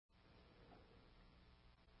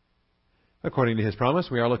According to His promise,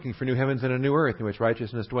 we are looking for new heavens and a new earth in which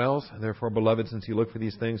righteousness dwells. Therefore, beloved, since you look for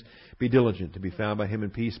these things, be diligent to be found by Him in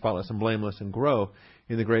peace, spotless and blameless, and grow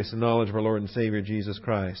in the grace and knowledge of our Lord and Savior, Jesus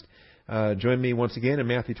Christ. Join me once again in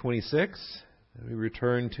Matthew 26. We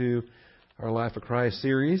return to our Life of Christ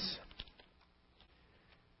series.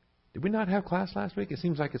 Did we not have class last week? It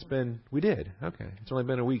seems like it's been... We did. Okay. It's only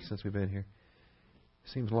been a week since we've been here.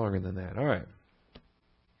 Seems longer than that. All right.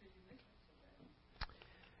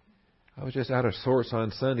 I was just out of sorts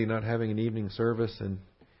on Sunday, not having an evening service, and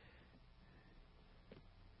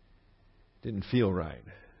didn't feel right.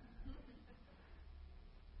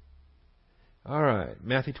 All right,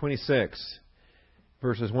 Matthew 26,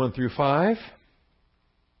 verses 1 through 5,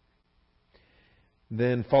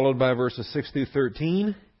 then followed by verses 6 through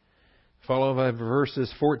 13, followed by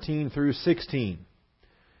verses 14 through 16.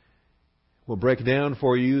 We'll break down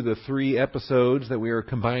for you the 3 episodes that we are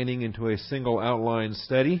combining into a single outline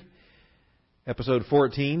study. Episode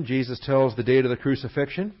 14, Jesus tells the date of the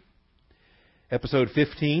crucifixion. Episode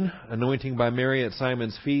 15, anointing by Mary at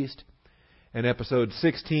Simon's feast. And episode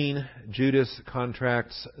 16, Judas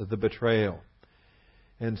contracts the betrayal.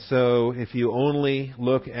 And so if you only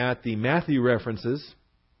look at the Matthew references,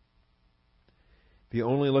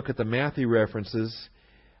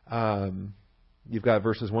 you've got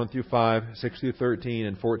verses 1 through 5, 6 through 13,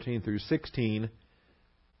 and 14 through 16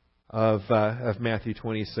 of Matthew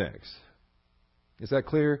 26. Is that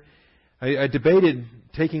clear? I debated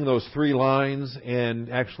taking those 3 lines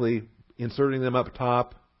and actually inserting them up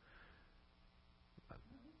top.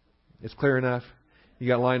 It's clear enough? You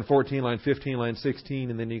got line 14, line 15, line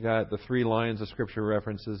 16, and then you got the 3 lines of Scripture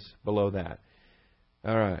references below that.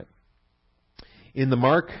 All right. In the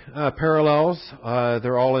Mark parallels,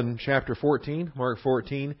 they're all in chapter 14, Mark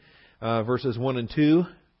 14, verses 1 and 2.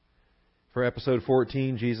 For episode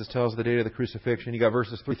 14, Jesus tells the date of the crucifixion. You got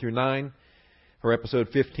verses 3 through 9. For episode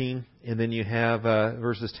 15, and then you have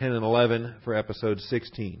verses 10 and 11 for episode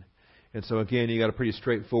 16. And so again, you got a pretty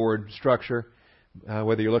straightforward structure,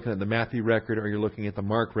 whether you're looking at the Matthew record or you're looking at the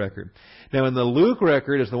Mark record. Now, in the Luke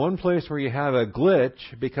record is the one place where you have a glitch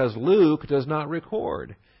because Luke does not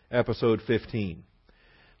record episode 15.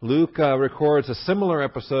 Luke records a similar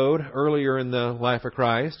episode earlier in the life of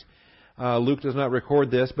Christ. Luke does not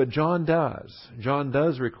record this, but John does. John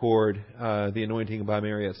does record the anointing by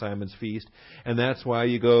Mary at Simon's feast, and that's why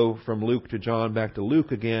you go from Luke to John back to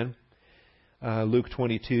Luke again. Luke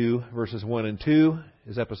 22, verses 1 and 2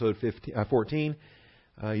 is episode 14.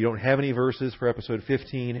 You don't have any verses for episode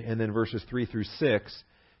 15, and then verses 3 through 6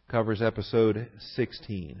 covers episode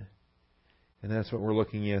 16. And that's what we're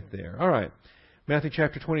looking at there. All right. Matthew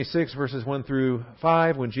chapter 26, verses 1 through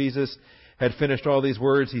 5, when Jesus had finished all these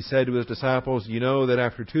words, He said to His disciples, "You know that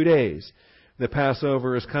after 2 days the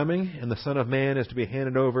Passover is coming, and the Son of Man is to be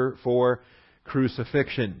handed over for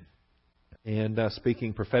crucifixion." And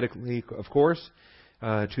speaking prophetically, of course,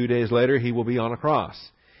 2 days later He will be on a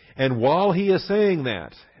cross. And while He is saying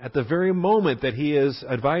that, at the very moment that He is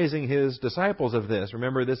advising His disciples of this,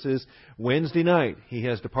 remember this is Wednesday night. He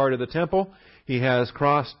has departed the temple. He has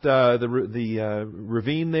crossed the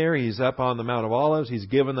ravine there. He's up on the Mount of Olives. He's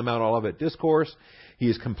given the Mount Olivet Discourse. He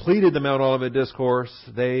has completed the Mount Olivet Discourse.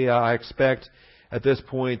 They, I expect, at this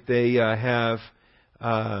point, they have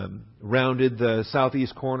rounded the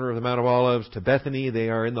southeast corner of the Mount of Olives to Bethany. They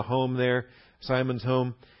are in the home there, Simon's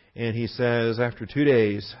home. And He says, after 2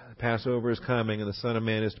 days, Passover is coming, and the Son of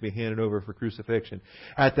Man is to be handed over for crucifixion.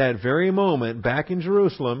 At that very moment, back in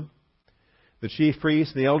Jerusalem, the chief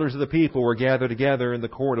priests and the elders of the people were gathered together in the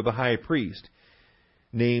court of the high priest,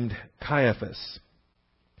 named Caiaphas.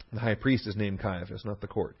 The high priest is named Caiaphas, not the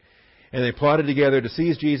court. And they plotted together to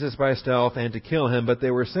seize Jesus by stealth and to kill Him, but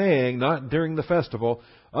they were saying, not during the festival,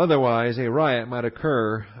 otherwise a riot might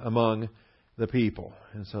occur among the people.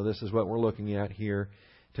 And so this is what we're looking at here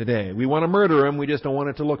today. We want to murder Him, we just don't want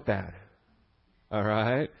it to look bad. All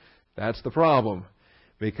right? That's the problem.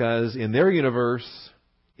 Because in their universe,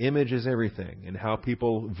 image is everything, and how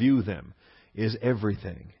people view them is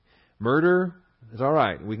everything. Murder is all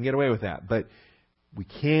right. We can get away with that. But we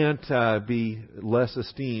can't be less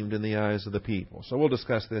esteemed in the eyes of the people. So we'll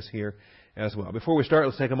discuss this here as well. Before we start,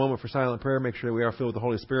 let's take a moment for silent prayer. Make sure that we are filled with the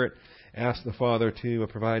Holy Spirit. Ask the Father to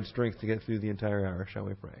provide strength to get through the entire hour. Shall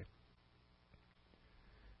we pray?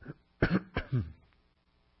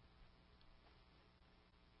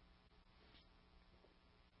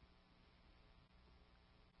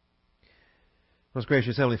 Most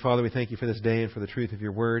gracious Heavenly Father, we thank You for this day and for the truth of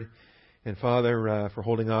Your Word. And Father, for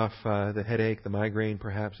holding off the headache, the migraine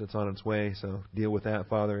perhaps that's on its way. So deal with that,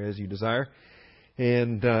 Father, as You desire.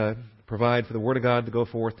 and provide for the Word of God to go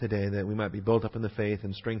forth today, that we might be built up in the faith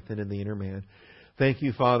and strengthened in the inner man. Thank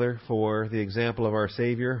you, Father, for the example of our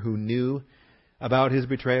Savior, who knew about His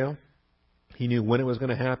betrayal. He knew when it was going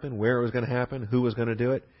to happen, where it was going to happen, who was going to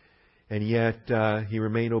do it, and yet He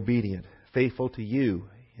remained obedient, faithful to you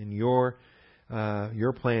in your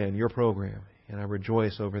plan, your program, and I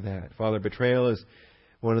rejoice over that. Father, betrayal is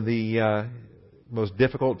one of the most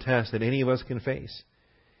difficult tests that any of us can face.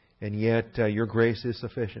 And yet, your grace is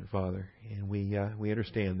sufficient, Father, and we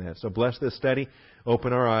understand that. So bless this study.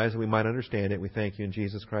 Open our eyes that we might understand it. We thank you in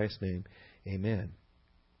Jesus Christ's name. Amen.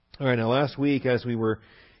 All right, now last week, as we were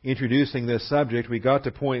introducing this subject, we got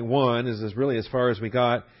to point 1. This is really as far as we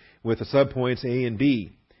got with the subpoints A and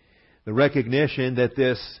B. The recognition that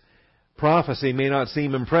this prophecy may not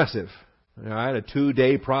seem impressive. All right, a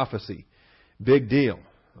 2-day prophecy. Big deal.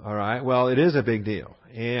 All right, well, it is a big deal.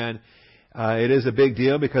 And it is a big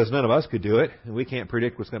deal because none of us could do it. We can't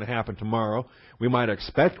predict what's going to happen tomorrow. We might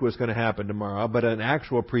expect what's going to happen tomorrow, but an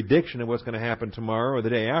actual prediction of what's going to happen tomorrow or the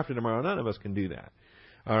day after tomorrow, none of us can do that.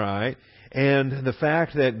 All right? And the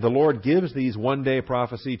fact that the Lord gives these 1-day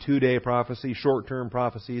prophecy, 2-day prophecy, short-term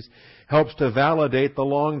prophecies, helps to validate the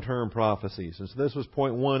long-term prophecies. And so this was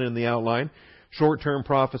point 1 in the outline. Short-term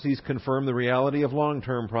prophecies confirm the reality of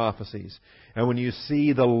long-term prophecies. And when you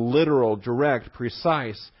see the literal, direct,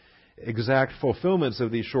 precise, exact fulfillments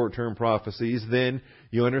of these short-term prophecies, then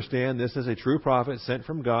you understand this is a true prophet sent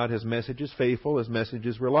from God. His message is faithful. His message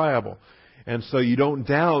is reliable. And so you don't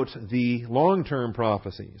doubt the long-term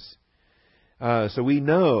prophecies. So we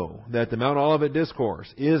know that the Mount Olivet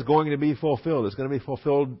Discourse is going to be fulfilled. It's going to be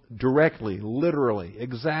fulfilled directly, literally,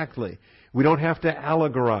 exactly. We don't have to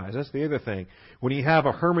allegorize. That's the other thing. When you have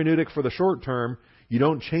a hermeneutic for the short term, you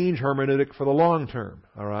don't change hermeneutic for the long term.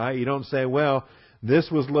 All right? You don't say, well, this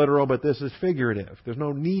was literal, but this is figurative. There's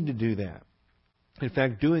no need to do that. In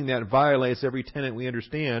fact, doing that violates every tenet we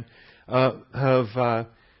understand of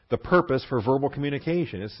the purpose for verbal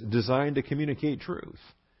communication. It's designed to communicate truth.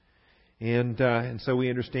 And so we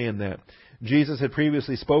understand that. Jesus had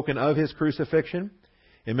previously spoken of His crucifixion.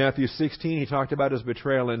 In Matthew 16, He talked about His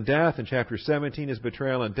betrayal and death. In chapter 17, His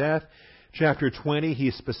betrayal and death. Chapter 20,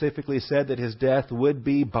 He specifically said that His death would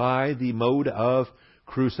be by the mode of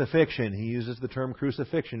crucifixion. He uses the term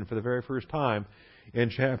crucifixion for the very first time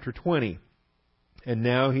in chapter 20. And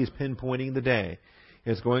now He's pinpointing the day.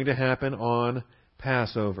 It's going to happen on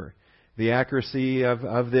Passover. The accuracy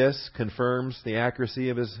of this confirms the accuracy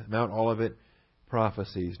of His Mount Olivet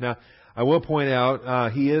prophecies. Now, I will point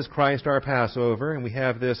out, He is Christ our Passover, and we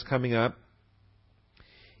have this coming up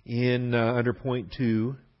in under point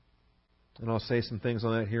 2. And I'll say some things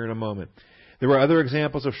on that here in a moment. There were other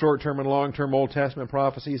examples of short-term and long-term Old Testament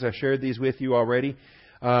prophecies. I shared these with you already.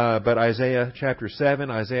 But Isaiah chapter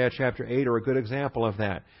 7, Isaiah chapter 8 are a good example of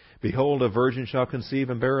that. Behold, a virgin shall conceive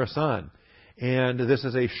and bear a son. And this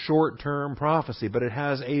is a short-term prophecy, but it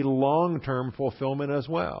has a long-term fulfillment as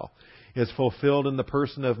well. It's fulfilled in the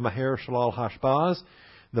person of Maher-shalal-Hashbaz.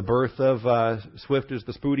 The birth of swift is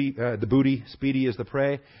the booty, speedy is the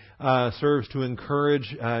prey, serves to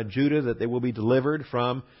encourage Judah that they will be delivered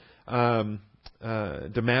from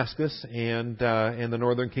Damascus and the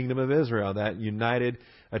northern kingdom of Israel. That united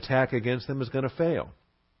attack against them is going to fail.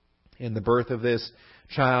 And the birth of this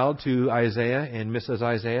child to Isaiah and Mrs.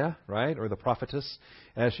 Isaiah, right, or the prophetess,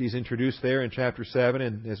 as she's introduced there in chapter 7,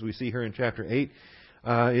 and as we see her in chapter 8,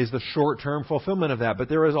 is the short-term fulfillment of that. But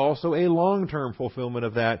there is also a long-term fulfillment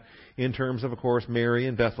of that in terms of course, Mary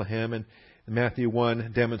and Bethlehem, and Matthew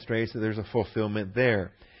 1 demonstrates that there's a fulfillment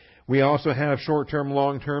there. We also have short-term,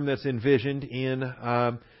 long-term that's envisioned in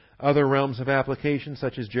other realms of application,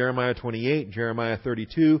 such as Jeremiah 28, Jeremiah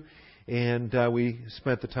 32, and we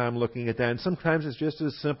spent the time looking at that. And sometimes it's just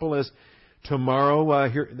as simple as tomorrow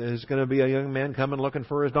there's going to be a young man coming looking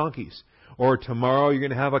for his donkeys. Or tomorrow you're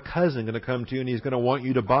going to have a cousin going to come to you and he's going to want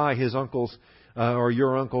you to buy his uncle's or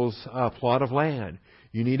your uncle's plot of land.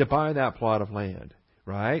 You need to buy that plot of land,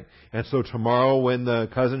 right? And so tomorrow when the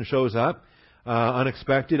cousin shows up,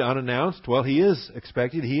 unexpected, unannounced, well, he is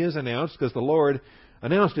expected, he is announced because the Lord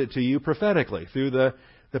announced it to you prophetically through the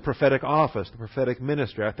prophetic office, the prophetic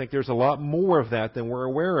ministry. I think there's a lot more of that than we're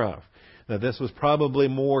aware of. Now, this was probably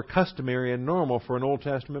more customary and normal for an Old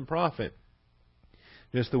Testament prophet.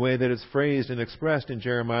 Just the way that it's phrased and expressed in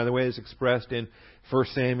Jeremiah, the way it's expressed in 1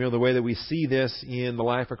 Samuel, the way that we see this in the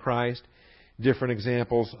life of Christ, different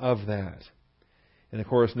examples of that. And of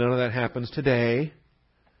course, none of that happens today.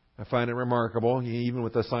 I find it remarkable, even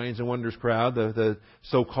with the signs and wonders crowd, the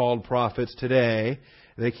so-called prophets today,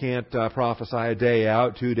 they can't prophesy a day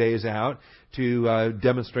out, 2 days out, to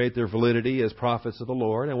demonstrate their validity as prophets of the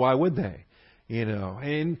Lord. And why would they?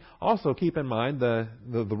 And also keep in mind the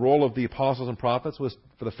role of the apostles and prophets was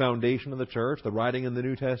for the foundation of the church, the writing in the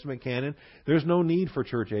New Testament canon. There's no need for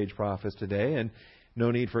church age prophets today, and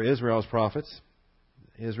no need for Israel's prophets.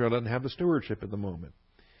 Israel doesn't have the stewardship at the moment.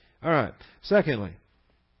 All right. Secondly,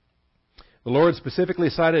 the Lord specifically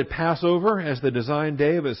cited Passover as the designed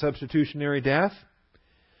day of His substitutionary death.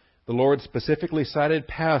 The Lord specifically cited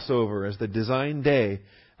Passover as the designed day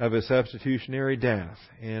of His substitutionary death.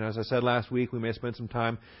 And as I said last week, we may spend some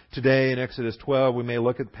time today in Exodus 12. We may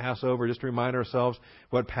look at Passover just to remind ourselves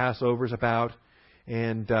what Passover is about.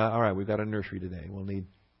 And all right, we've got a nursery today. We'll need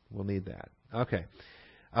that. Okay.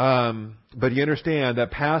 But you understand that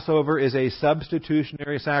Passover is a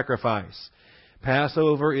substitutionary sacrifice.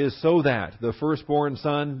 Passover is so that the firstborn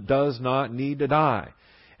son does not need to die.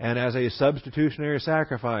 And as a substitutionary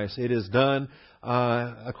sacrifice, it is done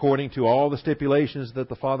according to all the stipulations that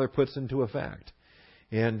the Father puts into effect.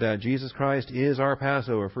 And Jesus Christ is our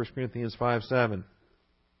Passover, 1 Corinthians 5:7.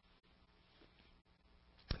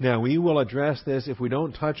 Now, we will address this if we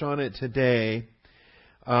don't touch on it today.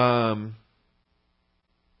 Well,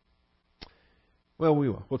 we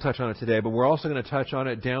will. We'll touch on it today, but we're also going to touch on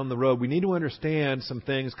it down the road. We need to understand some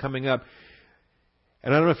things coming up.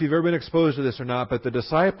 And I don't know if you've ever been exposed to this or not, but the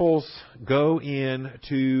disciples go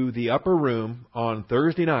into the upper room on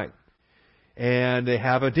Thursday night, and they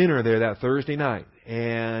have a dinner there that Thursday night,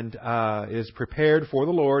 and is prepared for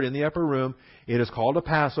the Lord in the upper room. It is called a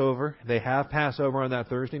Passover. They have Passover on that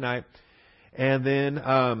Thursday night, and then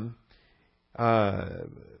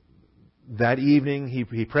that evening,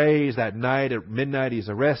 he prays. That night, at midnight, he's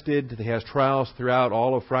arrested. He has trials throughout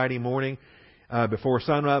all of Friday morning before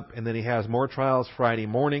sunup, and then he has more trials Friday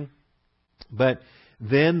morning. But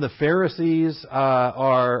then the Pharisees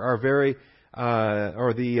the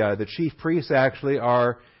chief priests actually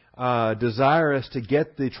are desirous to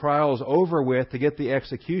get the trials over with, to get the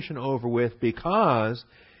execution over with, because,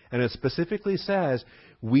 and it specifically says,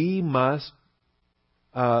 we must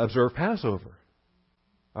observe Passover.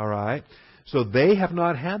 All right? So they have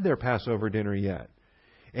not had their Passover dinner yet.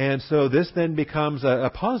 And so this then becomes a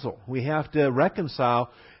puzzle. We have to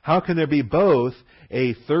reconcile how can there be both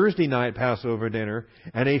a Thursday night Passover dinner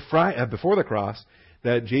and a Friday before the cross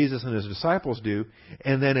that Jesus and His disciples do,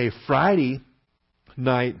 and then a Friday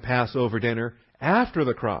night Passover dinner after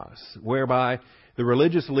the cross, whereby the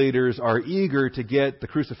religious leaders are eager to get the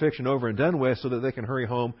crucifixion over and done with so that they can hurry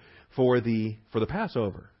home for the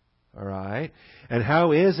Passover. All right? And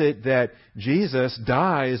how is it that Jesus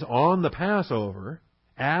dies on the Passover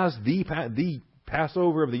as the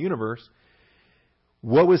Passover of the universe?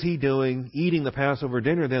 What was He doing eating the Passover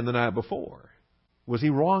dinner then the night before? Was He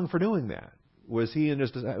wrong for doing that? Was He in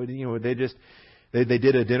just, they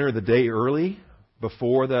did a dinner the day early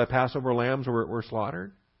before the Passover lambs were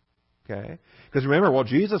slaughtered? Okay? Because remember, while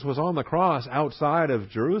Jesus was on the cross outside of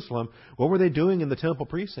Jerusalem, what were they doing in the temple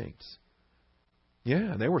precincts?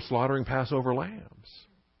 Yeah, they were slaughtering Passover lambs.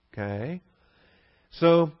 Okay?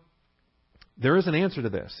 So, there is an answer to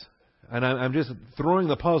this. And I'm just throwing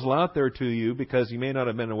the puzzle out there to you because you may not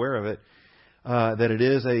have been aware of it, that it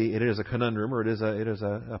is a conundrum, or it is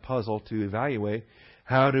a puzzle to evaluate.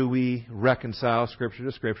 How do we reconcile Scripture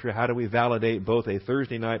to Scripture? How do we validate both a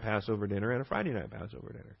Thursday night Passover dinner and a Friday night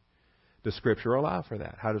Passover dinner? Does Scripture allow for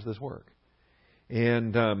that? How does this work?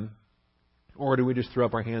 And or do we just throw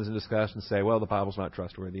up our hands in disgust and say, well, the Bible's not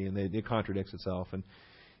trustworthy and it contradicts itself,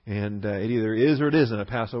 and it either is or it isn't a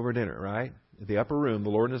Passover dinner, right? The upper room,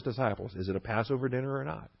 the Lord and His disciples, is it a Passover dinner or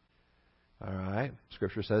not? All right,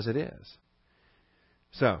 Scripture says it is.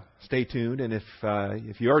 So stay tuned, and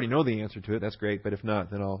if you already know the answer to it, that's great. But if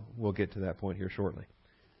not, then we'll get to that point here shortly.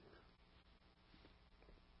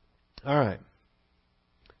 All right.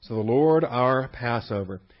 So the Lord, our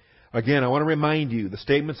Passover. Again, I want to remind you, the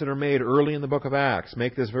statements that are made early in the book of Acts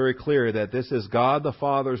make this very clear, that this is God the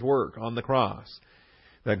Father's work on the cross.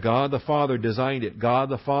 That God the Father designed it. God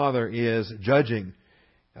the Father is judging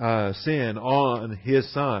sin on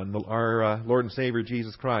His Son, our Lord and Savior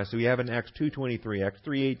Jesus Christ. So we have in Acts 2:23, Acts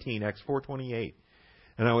 3:18, Acts 4:28.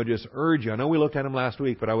 And I would just urge you, I know we looked at them last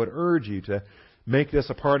week, but I would urge you to make this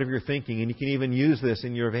a part of your thinking. And you can even use this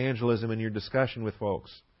in your evangelism and your discussion with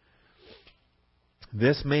folks.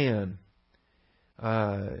 This man,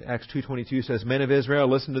 Acts 2:22 says, Men of Israel,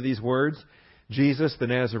 listen to these words. Jesus the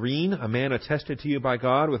Nazarene, a man attested to you by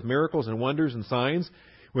God with miracles and wonders and signs,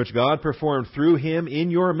 which God performed through Him in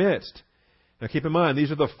your midst. Now keep in mind,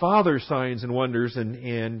 these are the Father's signs and wonders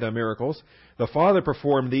and miracles. The Father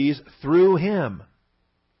performed these through Him.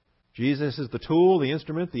 Jesus is the tool, the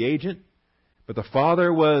instrument, the agent. But the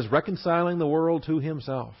Father was reconciling the world to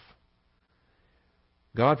Himself.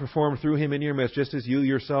 God performed through him in your midst, just as you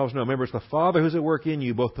yourselves know. Remember, it's the Father who's at work in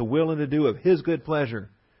you, both to will and to do of his good pleasure.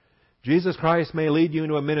 Jesus Christ may lead you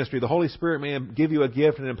into a ministry. The Holy Spirit may give you a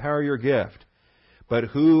gift and empower your gift. But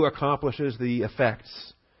who accomplishes the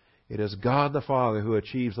effects? It is God the Father who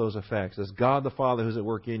achieves those effects. It's God the Father who's at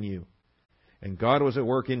work in you. And God was at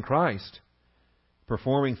work in Christ,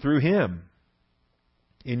 performing through him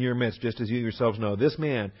in your midst, just as you yourselves know. This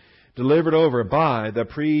man delivered over by the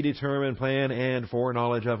predetermined plan and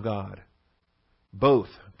foreknowledge of God. Both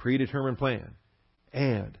predetermined plan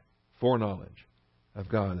and foreknowledge of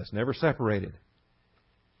God. That's never separated.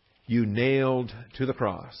 You nailed to the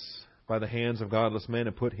cross by the hands of godless men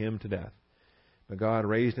and put him to death. But God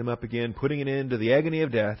raised him up again, putting an end to the agony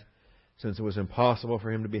of death, since it was impossible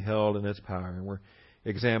for him to be held in its power. And we're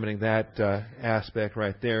examining that aspect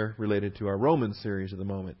right there related to our Romans series at the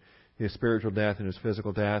moment. His spiritual death and his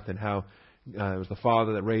physical death, and how it was the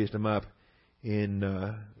Father that raised him up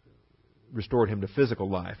in restored him to physical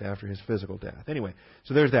life after his physical death. Anyway,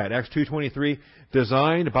 so there's that. Acts 2:23,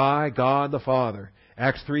 designed by God the Father.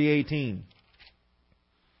 Acts 3:18.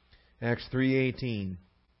 Acts 3:18.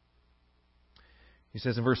 He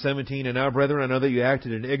says in verse 17, and now, brethren, I know that you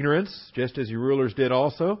acted in ignorance, just as your rulers did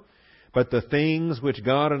also. But the things which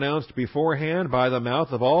God announced beforehand by the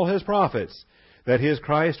mouth of all his prophets, that his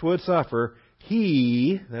Christ would suffer,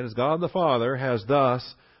 he, that is God the Father, has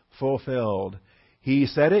thus fulfilled. He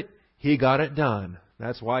said it, he got it done.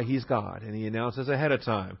 That's why he's God. And he announces ahead of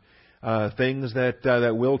time things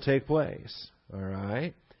that will take place. All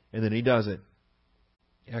right? And then he does it.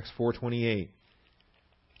 Acts 4:28.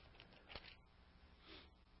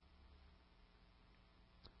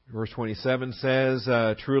 Verse 27 says,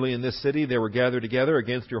 truly in this city they were gathered together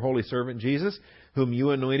against your holy servant Jesus, whom you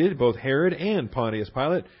anointed, both Herod and Pontius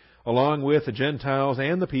Pilate, along with the Gentiles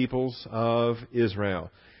and the peoples of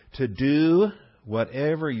Israel, to do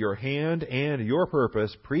whatever your hand and your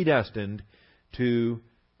purpose predestined to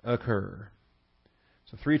occur.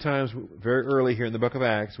 So 3 times very early here in the book of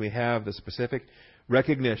Acts, we have the specific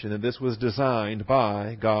recognition that this was designed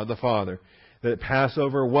by God the Father. That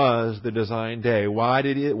Passover was the designed day. Why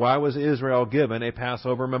was Israel given a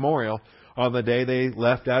Passover memorial on the day they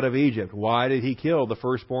left out of Egypt? Why did he kill the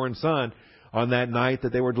firstborn son on that night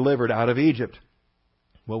that they were delivered out of Egypt?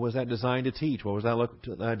 What was that designed to teach? What was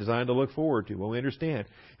that designed to look forward to? Well, we understand.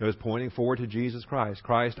 It was pointing forward to Jesus Christ.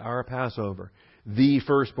 Christ, our Passover. The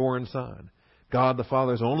firstborn son. God the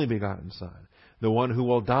Father's only begotten Son. The one who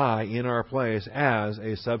will die in our place as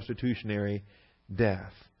a substitutionary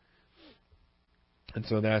death. And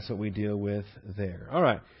so that's what we deal with there. All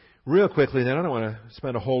right. Real quickly then, I don't want to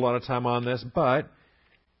spend a whole lot of time on this, but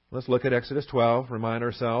let's look at Exodus 12, remind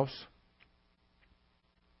ourselves.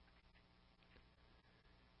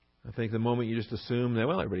 I think the moment you just assume that,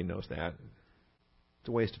 well, everybody knows that, it's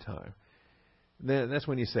a waste of time. Then that's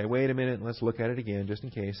when you say, wait a minute, let's look at it again, just in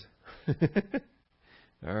case.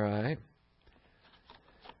 All right.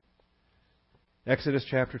 Exodus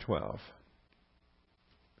chapter 12.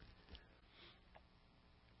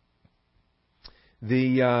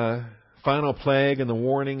 The final plague and the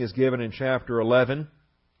warning is given in chapter 11.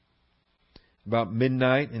 About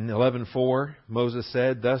midnight in 11:4, Moses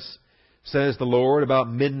said, thus says the Lord, about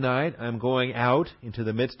midnight I'm going out into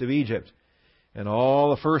the midst of Egypt, and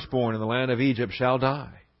all the firstborn in the land of Egypt shall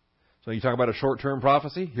die. So you talk about a short-term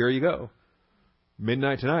prophecy? Here you go.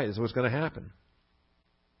 Midnight tonight is what's going to happen.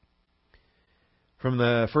 From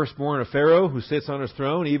the firstborn of Pharaoh, who sits on his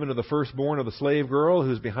throne, even to the firstborn of the slave girl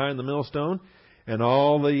who's behind the millstone, and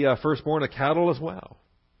all the firstborn of cattle as well.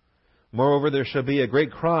 Moreover, there shall be a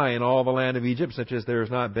great cry in all the land of Egypt, such as there has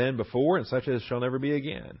not been before, and such as shall never be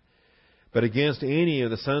again. But against any of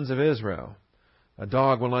the sons of Israel, a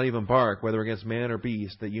dog will not even bark, whether against man or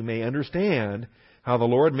beast, that you may understand how the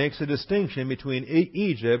Lord makes a distinction between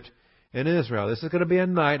Egypt and Israel. This is going to be a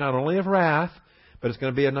night not only of wrath, but it's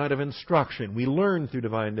going to be a night of instruction. We learn through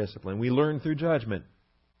divine discipline. We learn through judgment.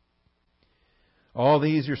 All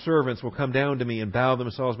these your servants will come down to me and bow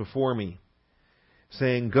themselves before me,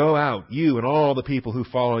 saying, go out, you and all the people who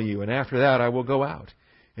follow you, and after that I will go out.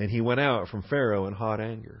 And he went out from Pharaoh in hot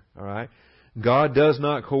anger. All right? God does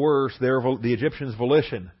not coerce the Egyptians'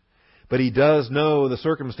 volition, but he does know the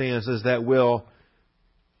circumstances that will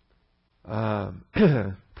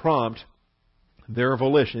prompt their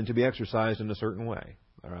volition to be exercised in a certain way.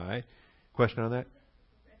 All right? Question on that?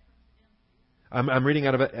 I'm reading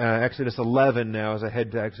out of Exodus 11 now as I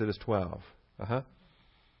head to Exodus 12.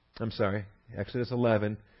 I'm sorry. Exodus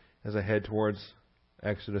 11 as I head towards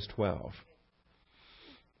Exodus 12.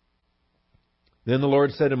 Then the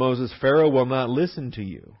Lord said to Moses, Pharaoh will not listen to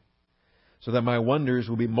you. so that my wonders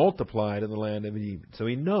will be multiplied in the land of Egypt. So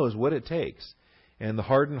he knows what it takes. And the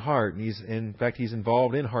hardened heart, and he's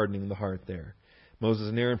involved in hardening the heart there. Moses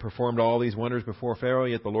and Aaron performed all these wonders before Pharaoh,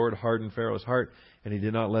 yet the Lord hardened Pharaoh's heart, and he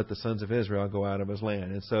did not let the sons of Israel go out of his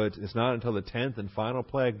land. And so it's not until the 10th and final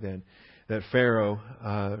plague then that Pharaoh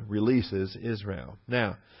releases Israel.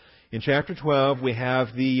 Now, in chapter 12, we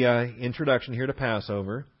have the introduction here to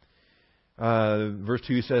Passover. Verse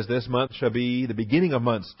 2 says, "This month shall be the beginning of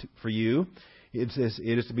months for you. It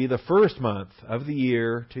is to be the first month of the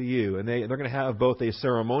year to you." And they're going to have both a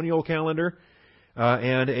ceremonial calendar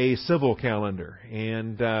and a civil calendar.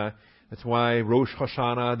 And that's why Rosh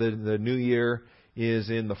Hashanah, the new year, is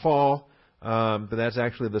in the fall. But that's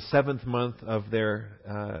actually the 7th month of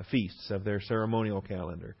their feasts, of their ceremonial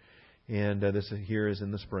calendar. And this here is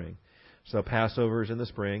in the spring. So Passover is in the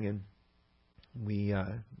spring, and we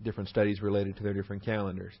different studies related to their different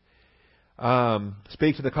calendars.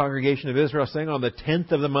 Speak to the congregation of Israel, saying, "On the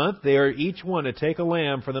 10th of the month, they are each one to take a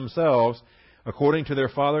lamb for themselves, according to their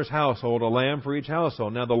father's household, a lamb for each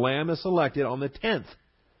household." Now the lamb is selected on the 10th,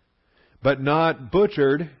 but not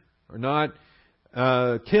butchered or not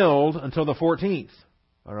killed until the 14th.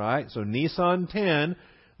 All right, so Nisan 10,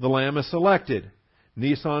 the lamb is selected.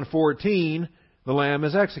 Nisan 14, the lamb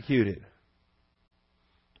is executed.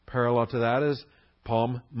 Parallel to that is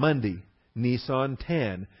Palm Monday, Nisan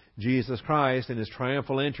 10. Jesus Christ in His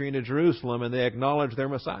triumphal entry into Jerusalem, and they acknowledge their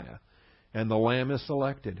Messiah. And the lamb is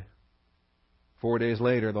selected. 4 days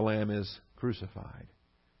later, the lamb is crucified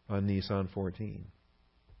on Nisan 14.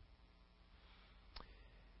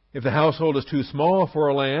 If the household is too small for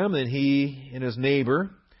a lamb, then he and his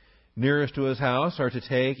neighbor nearest to his house are to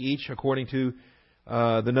take each according to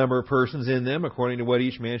the number of persons in them, according to what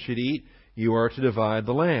each man should eat. You are to divide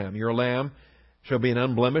the lamb. Your lamb shall be an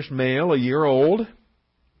unblemished male, a year old.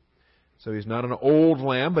 So he's not an old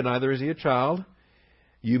lamb, but neither is he a child.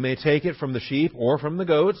 You may take it from the sheep or from the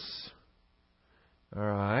goats. All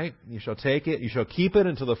right. You shall take it. You shall keep it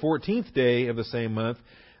until the 14th day of the same month.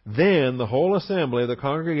 Then the whole assembly of the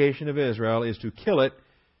congregation of Israel is to kill it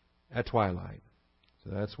at twilight.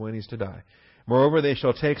 So that's when he's to die. Moreover, they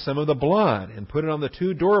shall take some of the blood and put it on the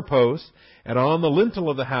 2 doorposts and on the lintel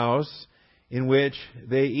of the house in which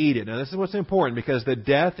they eat it. Now, this is what's important, because the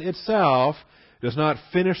death itself does not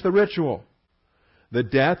finish the ritual. The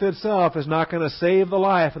death itself is not going to save the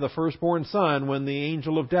life of the firstborn son when the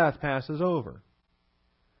angel of death passes over.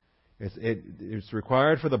 It's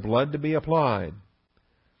required for the blood to be applied.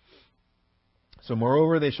 So,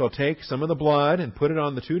 moreover, they shall take some of the blood and put it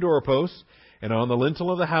on the 2 doorposts and on the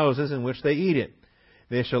lintel of the houses in which they eat it.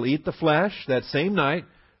 They shall eat the flesh that same night,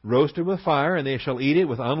 roasted with fire, and they shall eat it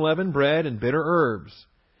with unleavened bread and bitter herbs.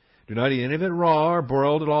 Do not eat any of it raw or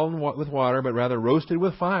boiled at all with water, but rather roasted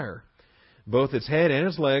with fire, both its head and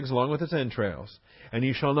its legs, along with its entrails. And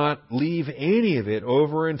you shall not leave any of it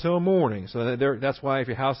over until morning. So that's why if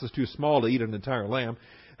your house is too small to eat an entire lamb,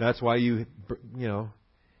 that's why you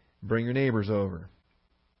bring your neighbors over.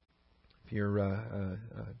 If you're a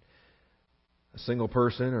single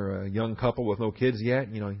person or a young couple with no kids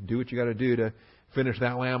yet, do what you got to do to finish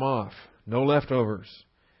that lamb off. No leftovers.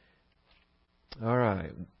 All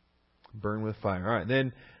right. Burn with fire. All right.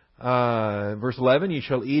 Then, verse 11, you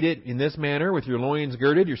shall eat it in this manner, with your loins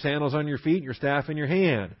girded, your sandals on your feet, your staff in your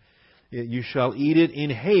hand. You shall eat it in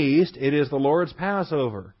haste. It is the Lord's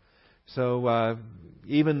Passover. So,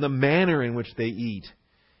 even the manner in which they eat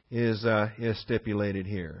is stipulated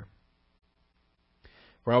here.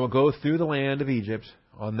 For I will go through the land of Egypt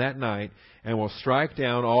on that night, and will strike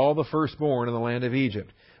down all the firstborn in the land of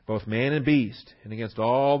Egypt, both man and beast, and against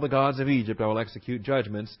all the gods of Egypt I will execute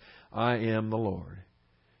judgments. I am the Lord.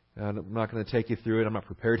 Now, I'm not going to take you through it. I'm not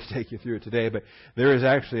prepared to take you through it today, but there is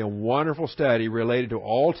actually a wonderful study related to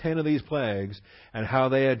all 10 of these plagues and how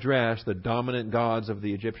they address the dominant gods of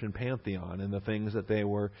the Egyptian pantheon and the things that they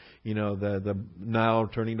were, the Nile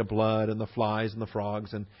turning to blood and the flies and the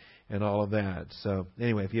frogs and all of that. So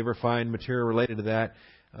anyway, if you ever find material related to that,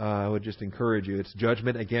 I would just encourage you. It's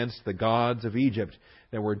judgment against the gods of Egypt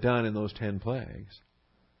that were done in those 10 plagues.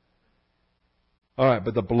 All right,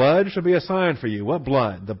 but the blood shall be a sign for you. What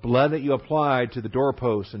blood? The blood that you applied to the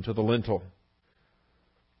doorpost and to the lintel.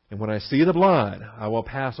 And when I see the blood, I will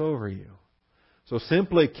pass over you. So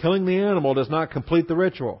simply killing the animal does not complete the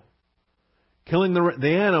ritual. Killing the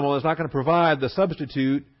animal is not going to provide the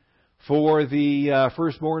substitute for the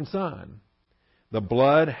firstborn son. The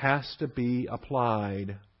blood has to be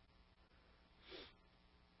applied.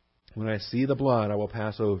 When I see the blood, I will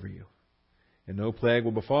pass over you. and no plague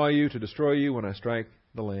will befall you to destroy you when I strike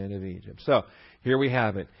the land of Egypt. So, here we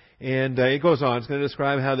have it. And it goes on. It's going to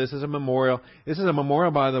describe how this is a memorial. This is a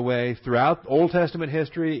memorial, by the way, throughout Old Testament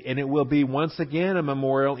history, and it will be once again a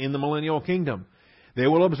memorial in the millennial kingdom. They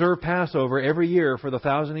will observe Passover every year for the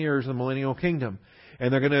 1,000 years of the millennial kingdom.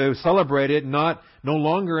 And they're going to celebrate it no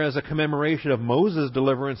longer as a commemoration of Moses'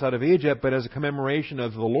 deliverance out of Egypt, but as a commemoration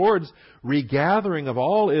of the Lord's regathering of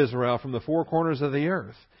all Israel from the four corners of the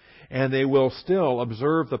earth. And they will still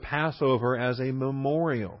observe the Passover as a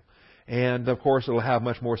memorial. And, of course, it will have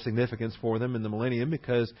much more significance for them in the millennium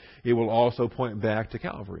because it will also point back to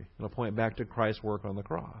Calvary. It will point back to Christ's work on the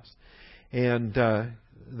cross. And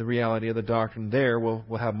the reality of the doctrine there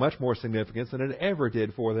will have much more significance than it ever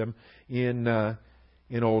did for them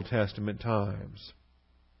in Old Testament times.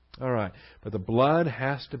 All right. But the blood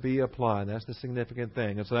has to be applied. That's the significant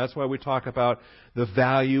thing. And so that's why we talk about the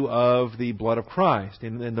value of the blood of Christ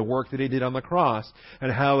and the work that He did on the cross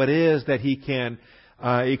and how it is that He can,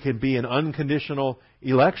 it can be an unconditional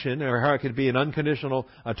election, or how it could be an unconditional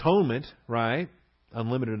atonement, right?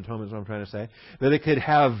 Unlimited atonement is what I'm trying to say. That it could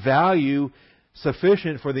have value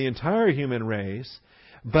sufficient for the entire human race,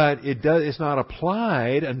 but it's not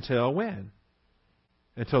applied until when?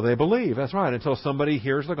 Until they believe. That's right. Until somebody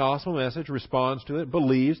hears the gospel message, responds to it,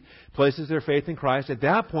 believes, places their faith in Christ. At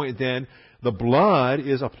that point, then, the blood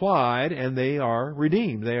is applied and they are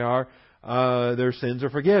redeemed. They are, their sins are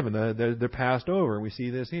forgiven. They're passed over. We see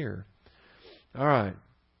this here. All right.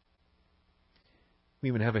 We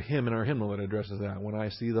even have a hymn in our hymnal that addresses that. When I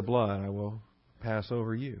see the blood, I will pass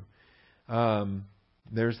over you.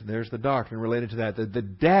 There's the doctrine related to that. The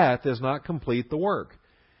death does not complete the work.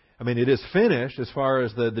 I mean, it is finished as far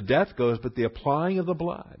as the death goes, but the applying of the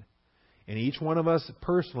blood. And each one of us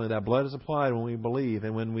personally, that blood is applied when we believe.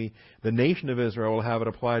 And when the nation of Israel will have it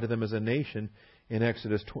applied to them as a nation in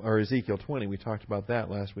Ezekiel 20. We talked about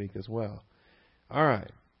that last week as well. All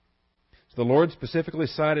right. So the Lord specifically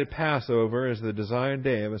cited Passover as the designed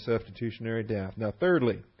day of a substitutionary death. Now,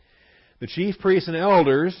 thirdly, the chief priests and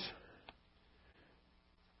elders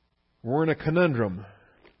were in a conundrum.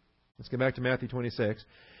 Let's get back to Matthew 26.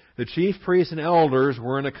 The chief priests and elders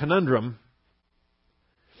were in a conundrum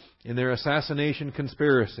in their assassination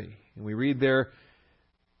conspiracy. And we read their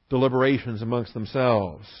deliberations amongst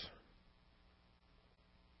themselves.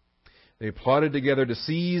 They plotted together to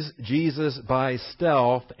seize Jesus by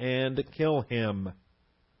stealth and kill Him.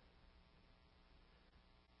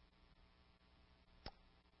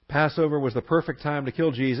 Passover was the perfect time to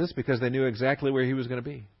kill Jesus because they knew exactly where He was going to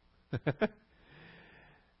be.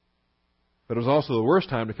 But it was also the worst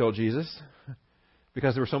time to kill Jesus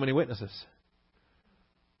because there were so many witnesses.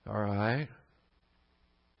 All right.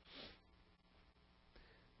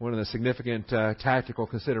 One of the significant tactical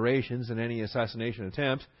considerations in any assassination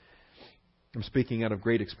attempt, I'm speaking out of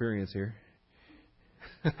great experience here.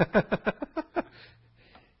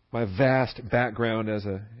 My vast background as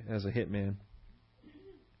a hitman.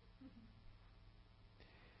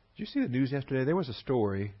 Did you see the news yesterday? There was a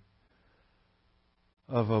story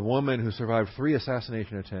of a woman who survived 3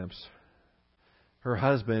 assassination attempts. Her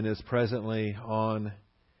husband is presently on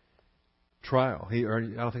trial. I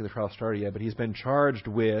don't think the trial started yet, but he's been charged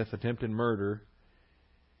with attempted murder.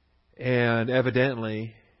 And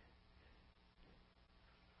evidently,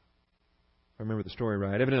 if I remember the story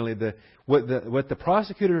right, evidently what the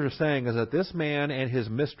prosecutors are saying is that this man and his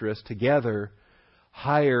mistress together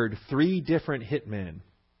hired 3 different hitmen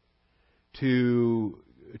to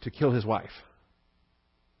kill his wife.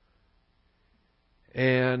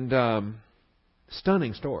 And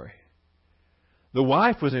stunning story. The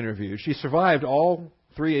wife was interviewed. She survived all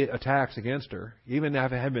 3 attacks against her, even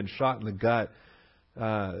having been shot in the gut.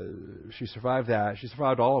 She survived that. She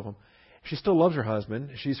survived all of them. She still loves her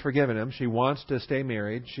husband. She's forgiven him. She wants to stay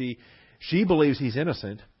married. She believes he's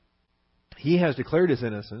innocent. He has declared his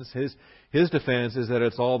innocence. His defense is that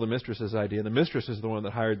it's all the mistress's idea. The mistress is the one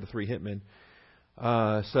that hired the 3 hitmen.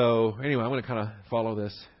 So anyway, I'm going to kind of follow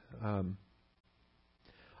this.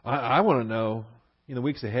 I want to know, in the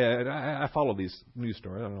weeks ahead, I follow these news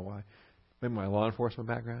stories. I don't know why. Maybe my law enforcement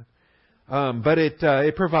background. But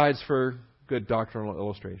it provides for good doctrinal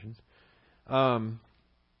illustrations. To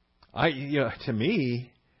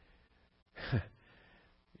me,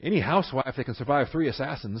 any housewife that can survive 3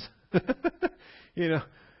 assassins, who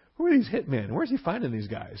are these hitmen? Where's he finding these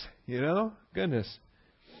guys? Goodness.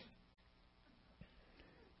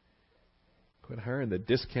 Quit hiring the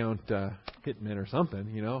discount hitmen or something,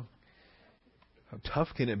 How tough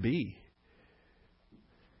can it be?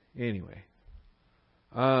 Anyway.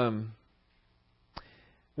 One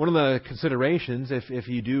of the considerations, if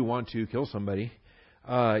you do want to kill somebody,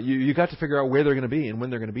 you got to figure out where they're going to be and when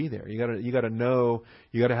they're going to be there. You got to know.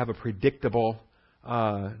 You got to have a predictable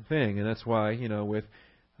thing, and that's why with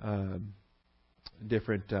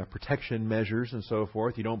different protection measures and so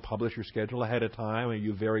forth, you don't publish your schedule ahead of time, and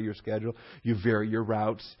you vary your schedule, you vary your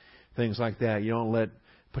routes, things like that. You don't let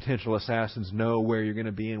potential assassins know where you're going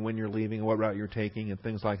to be and when you're leaving and what route you're taking and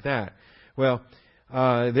things like that. Well,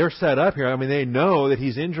 they're set up here. I mean, they know that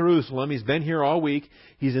he's in Jerusalem. He's been here all week.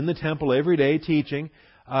 He's in the temple every day teaching.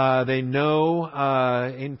 They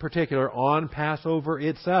know, in particular, on Passover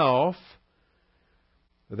itself,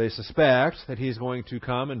 they suspect that he's going to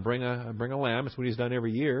come and bring a lamb. It's what he's done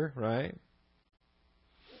every year, right?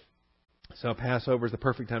 So Passover is the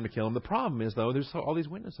perfect time to kill him. The problem is, though, there's all these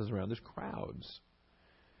witnesses around. There's crowds.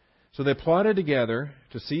 So they plotted together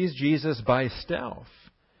to seize Jesus by stealth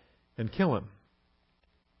and kill him.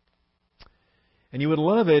 And you would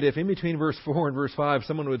love it if in between verse 4 and verse 5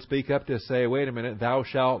 someone would speak up to say, wait a minute, thou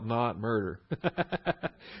shalt not murder.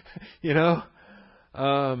 They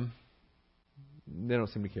don't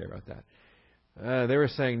seem to care about that. They were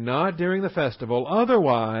saying, not during the festival,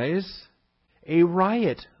 otherwise a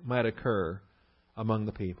riot might occur among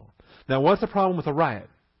the people. Now, what's the problem with a riot?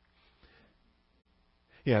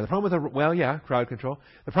 Yeah, the problem with crowd control.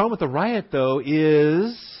 The problem with the riot, though,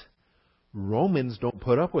 is Romans don't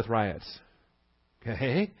put up with riots.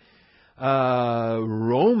 Okay?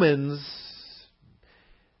 Romans,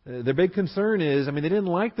 their big concern is, they didn't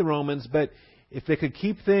like the Romans, but if they could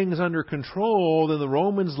keep things under control, then the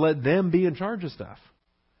Romans let them be in charge of stuff.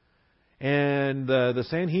 And the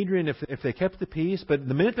Sanhedrin, if they kept the peace, but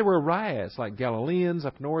the minute there were riots, like Galileans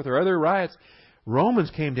up north or other riots,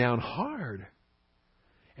 Romans came down hard.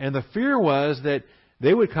 And the fear was that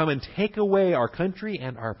they would come and take away our country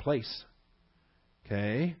and our place.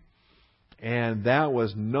 Okay? And that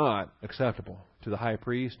was not acceptable to the high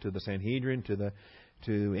priest, to the Sanhedrin,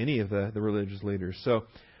 to any of the religious leaders. So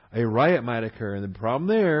a riot might occur. And the problem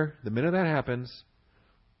there, the minute that happens,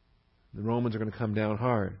 the Romans are going to come down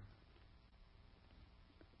hard.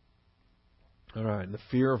 All right. And the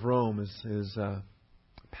fear of Rome is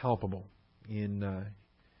palpable in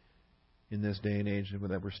this day and age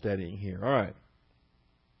that we're studying here. All right.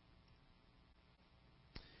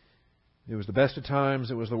 It was the best of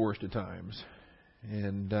times. It was the worst of times.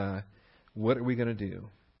 And what are we going to do?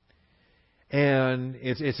 And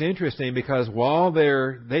it's interesting because while they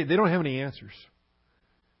don't have any answers.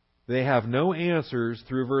 They have no answers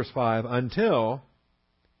through verse 5 until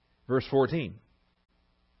verse 14.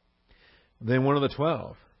 Then one of the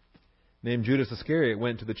 12, named Judas Iscariot,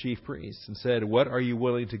 went to the chief priests and said, what are you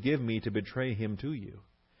willing to give me to betray him to you?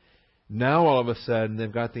 Now all of a sudden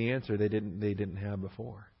they've got the answer they didn't have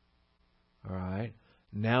before. All right?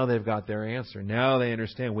 Now they've got their answer. Now they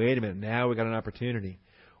understand, wait a minute, now we've got an opportunity.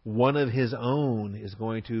 One of his own is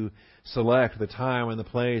going to select the time and the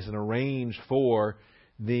place and arrange for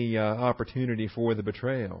the opportunity for the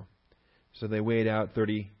betrayal. So they weighed out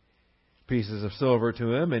 30 pieces of silver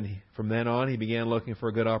to him, and from then on he began looking for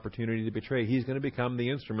a good opportunity to betray. He's going to become the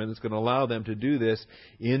instrument that's going to allow them to do this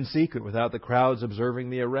in secret, without the crowds observing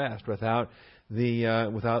the arrest, without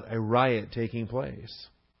a riot taking place.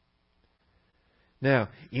 Now,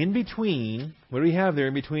 in between, what do we have there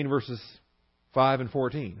in between verses 5 and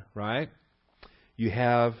 14, right? You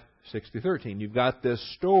have 6 through 13. You've got this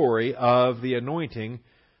story of the anointing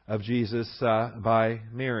of Jesus by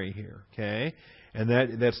Mary here, okay?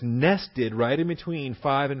 And that's nested right in between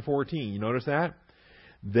 5 and 14. You notice that?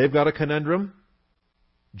 They've got a conundrum.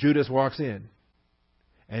 Judas walks in.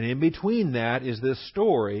 And in between that is this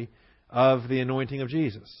story of the anointing of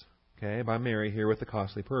Jesus, okay, by Mary here with the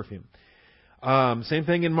costly perfume. Same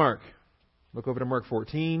thing in Mark. Look over to Mark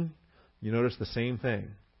 14. You notice the same thing.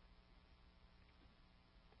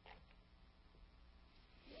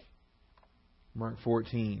 Mark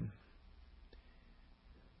 14.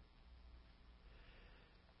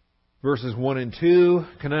 Verses 1 and 2,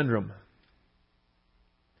 conundrum.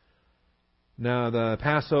 Now the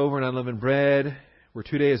Passover and unleavened bread were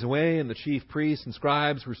 2 days away, and the chief priests and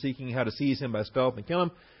scribes were seeking how to seize him by stealth and kill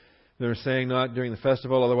him. They were saying, not during the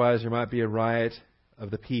festival, otherwise there might be a riot of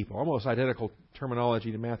the people. Almost identical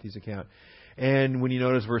terminology to Matthew's account. And when you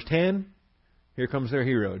notice verse 10, here comes their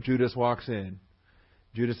hero. Judas walks in.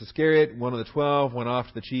 Judas Iscariot, one of the 12, went off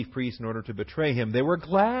to the chief priests in order to betray him. They were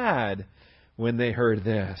glad when they heard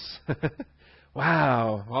this.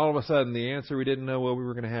 Wow. All of a sudden, the answer we didn't know what we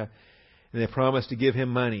were going to have. And they promised to give him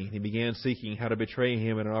money. He began seeking how to betray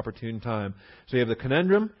him at an opportune time. So you have the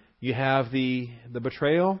conundrum, you have the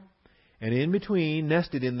betrayal, and in between,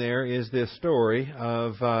 nested in there, is this story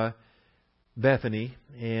of Bethany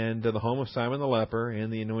and the home of Simon the leper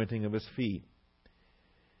and the anointing of his feet.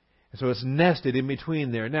 So it's nested in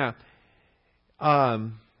between there. Now,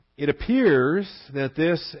 it appears that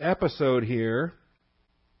this episode here,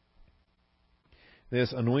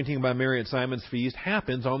 this anointing by Mary at Simon's feast,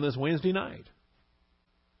 happens on this Wednesday night.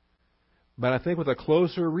 But I think with a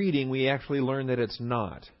closer reading, we actually learn that it's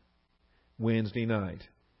not Wednesday night.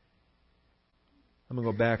 I'm going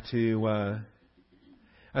to go back to,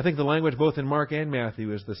 I think the language both in Mark and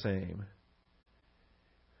Matthew is the same.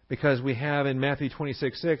 Because we have in Matthew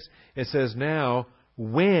 26:6, it says, now,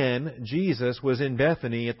 when Jesus was in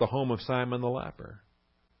Bethany at the home of Simon the leper.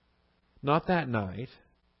 Not that night.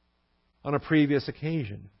 On a previous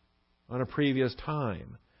occasion. On a previous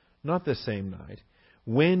time. Not the same night.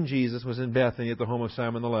 When Jesus was in Bethany at the home of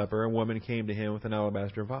Simon the leper, a woman came to him with an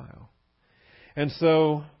alabaster vial. And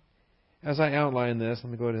so, as I outline this,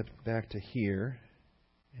 let me go back to here,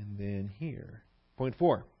 and then here. Point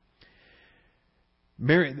 4.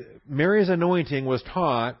 Mary's anointing was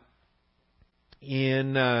taught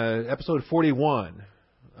in episode 41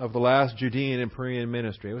 of the last Judean and Perean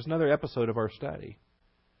ministry. It was another episode of our study.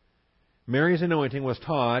 Mary's anointing was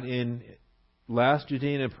taught in last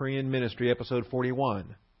Judean and Perean ministry, episode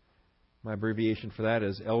 41. My abbreviation for that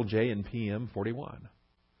is LJ and PM 41.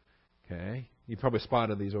 Okay? You probably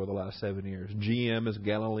spotted these over the last 7 years. GM is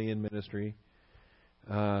Galilean ministry.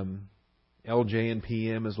 LJ and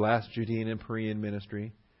PM is last Judean and Perean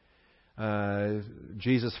ministry.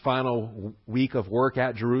 Jesus' final week of work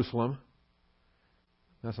at Jerusalem.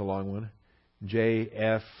 That's a long one.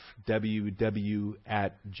 JFWW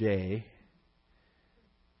at J.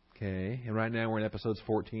 Okay, and right now we're in episodes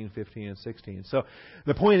 14, 15, and 16. So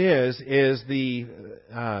the point is the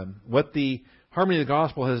what the Harmony of the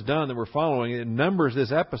Gospel has done that we're following, it numbers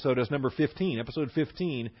this episode as number 15, episode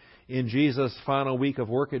 15 in Jesus' final week of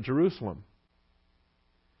work at Jerusalem.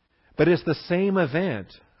 But it's the same event.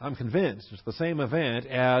 I'm convinced it's the same event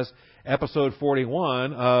as episode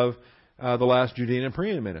 41 of the last Judean and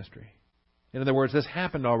Perean ministry. In other words, this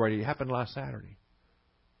happened already. It happened last Saturday.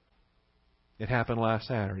 It happened last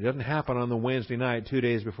Saturday. It doesn't happen on the Wednesday night, 2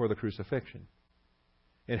 days before the crucifixion.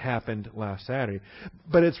 It happened last Saturday.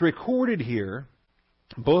 But it's recorded here,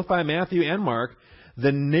 both by Matthew and Mark.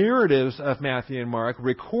 The narratives of Matthew and Mark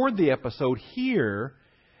record the episode here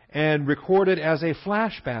and record it as a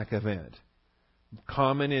flashback event.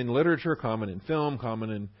 Common in literature, common in film,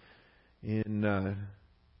 common in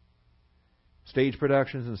stage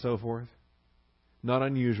productions and so forth. Not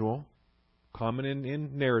unusual. Common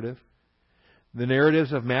in narrative. The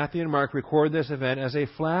narratives of Matthew and Mark record this event as a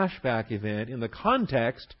flashback event in the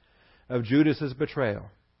context of Judas' betrayal.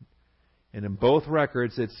 And in both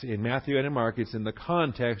records, it's in Matthew and in Mark, it's in the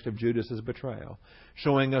context of Judas' betrayal,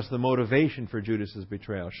 showing us the motivation for Judas'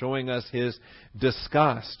 betrayal, showing us his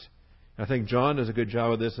disgust. I think John does a good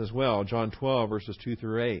job of this as well. John 12, verses 2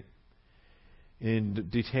 through 8, in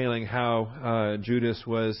detailing how Judas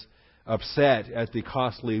was upset at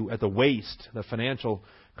the waste, the financial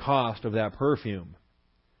cost of that perfume,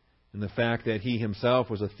 and the fact that he himself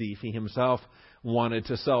was a thief. He himself wanted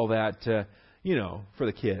to sell that, for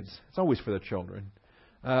the kids. It's always for the children.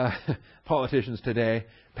 Politicians today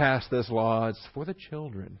pass this law. It's for the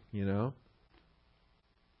children,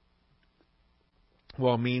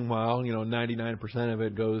 Well, meanwhile, 99% of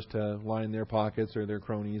it goes to line their pockets or their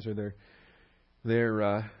cronies or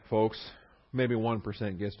their folks. Maybe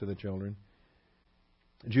 1% gets to the children.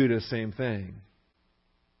 Judas, same thing.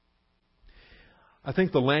 I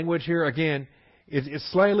think the language here, again, it's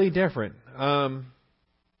slightly different.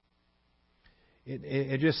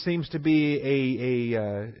 It just seems to be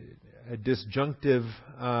a disjunctive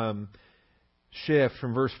shift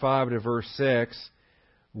from verse 5 to verse 6.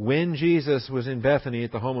 When Jesus was in Bethany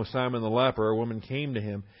at the home of Simon the leper, a woman came to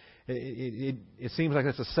him. It seems like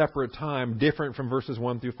it's a separate time, different from verses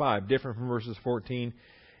 1 through 5, different from verses 14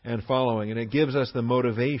 and following. And it gives us the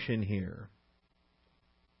motivation here.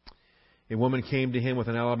 A woman came to him with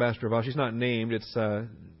an alabaster vial. She's not named. It's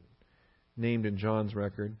named in John's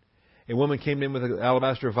record. A woman came to him with an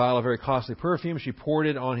alabaster vial of very costly perfume. She poured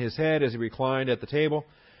it on his head as he reclined at the table.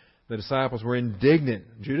 The disciples were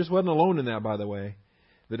indignant. Judas wasn't alone in that, by the way.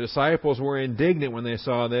 The disciples were indignant when they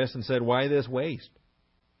saw this and said, "Why this waste?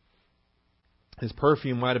 His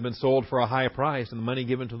perfume might have been sold for a high price and the money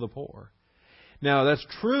given to the poor." Now, that's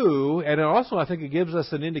true, and it also, I think, it gives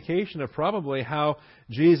us an indication of probably how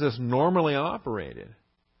Jesus normally operated.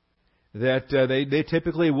 That they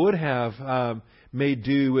typically would have made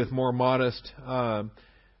do with more modest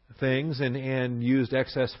things and used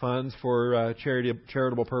excess funds for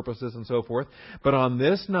charitable purposes and so forth. But on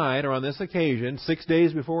this night, or on this occasion, 6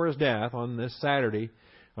 days before his death, on this Saturday,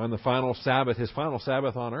 on the final Sabbath, his final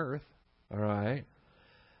Sabbath on earth, all right,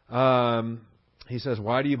 He says,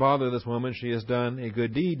 "Why do you bother this woman? She has done a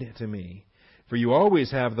good deed to me. For you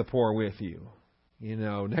always have the poor with you." You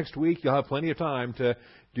know, next week you'll have plenty of time to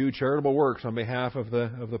do charitable works on behalf of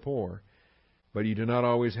the poor. But you do not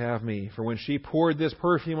always have me. For when she poured this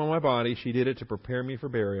perfume on my body, she did it to prepare me for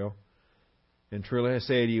burial. And truly I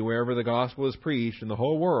say to you, wherever the gospel is preached in the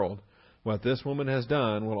whole world, what this woman has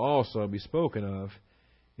done will also be spoken of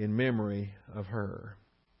in memory of her.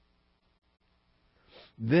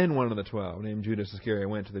 Then one of the 12, named Judas Iscariot,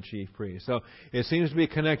 went to the chief priest. So it seems to be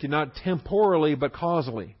connected not temporally but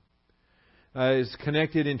causally. It's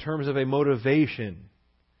connected in terms of a motivation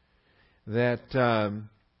that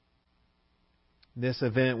this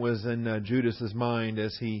event was in Judas's mind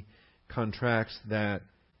as he contracts that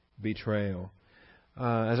betrayal.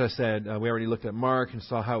 As I said, we already looked at Mark and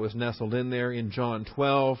saw how it was nestled in there in John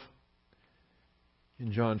 12.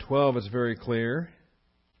 In John 12, it's very clear.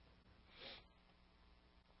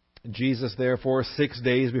 Jesus, therefore, 6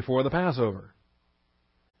 days before the Passover.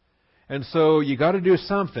 And so you got to do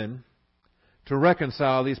something to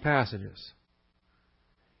reconcile these passages.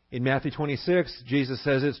 In Matthew 26, Jesus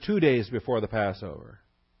says it's 2 days before the Passover,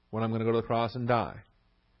 when I'm going to go to the cross and die.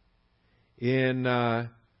 In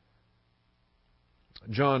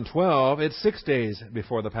John 12, it's 6 days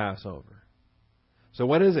before the Passover. So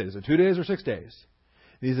what is it? Is it 2 days or 6 days?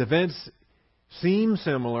 These events seem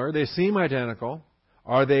similar. They seem identical.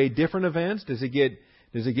 Are they different events? Does he get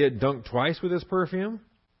dunked twice with this perfume?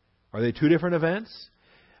 Are they two different events?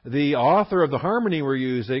 The author of the harmony we're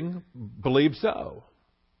using believes so.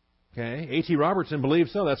 Okay, A.T. Robertson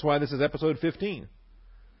believes so. That's why this is episode 15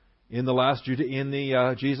 in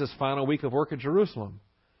the Jesus' final week of work at Jerusalem,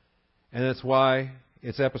 and that's why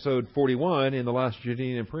it's episode 41 in the last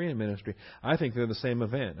Judean and Perean ministry. I think they're the same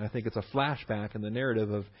event. I think it's a flashback in the narrative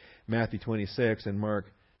of Matthew 26 and Mark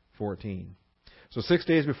 14. So 6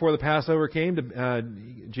 days before the Passover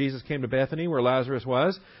came, Jesus came to Bethany, where Lazarus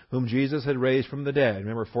was, whom Jesus had raised from the dead.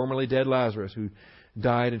 Remember, formerly dead Lazarus, who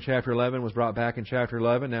died in chapter 11, was brought back in chapter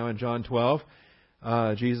 11. Now in John 12,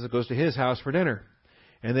 Jesus goes to his house for dinner.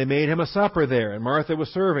 And they made him a supper there, and Martha was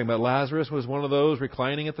serving, but Lazarus was one of those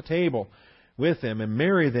reclining at the table with him. And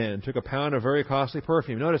Mary then took a pound of very costly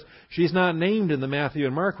perfume. Notice, she's not named in the Matthew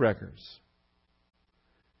and Mark records,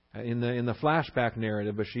 in the flashback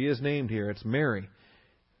narrative, but she is named here. It's Mary,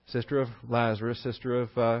 sister of Lazarus, sister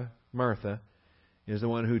of Martha, is the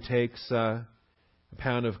one who takes a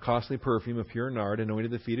pound of costly perfume of pure nard,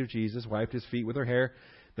 anointed the feet of Jesus, wiped his feet with her hair.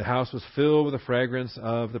 The house was filled with the fragrance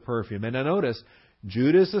of the perfume. And now notice,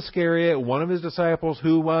 Judas Iscariot, one of his disciples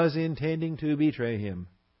who was intending to betray him.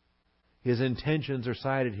 His intentions are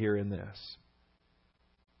cited here in this.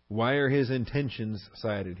 Why are his intentions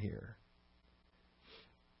cited here?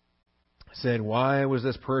 Said, "Why was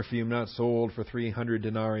this perfume not sold for 300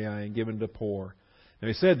 denarii and given to poor?" Now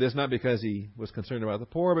he said this not because he was concerned about the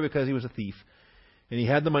poor, but because he was a thief. And he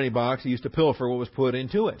had the money box. He used to pilfer what was put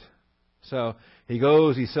into it. So he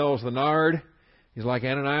goes, he sells the nard. He's like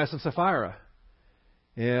Ananias and Sapphira.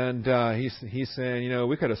 And he's saying,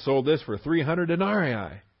 we could have sold this for 300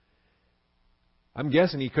 denarii. I'm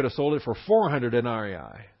guessing he could have sold it for 400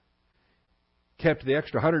 denarii. Kept the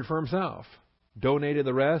extra 100 for himself. Donated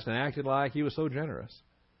the rest and acted like he was so generous.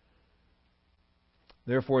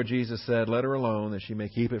 Therefore Jesus said, "Let her alone, that she may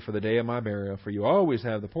keep it for the day of my burial. For you always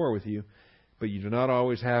have the poor with you, but you do not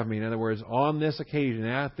always have me." In other words, on this occasion,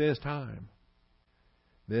 at this time,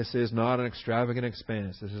 this is not an extravagant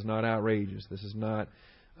expense. This is not outrageous. This is not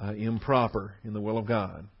improper in the will of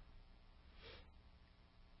God.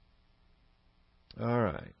 All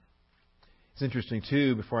right. It's interesting,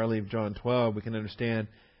 too, before I leave John 12, we can understand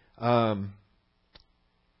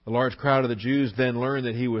the large crowd of the Jews then learned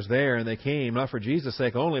that he was there, and they came, not for Jesus'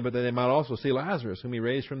 sake only, but that they might also see Lazarus, whom he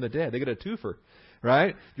raised from the dead. They get a twofer, right?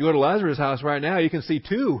 If you go to Lazarus' house right now, you can see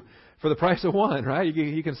two for the price of one, right?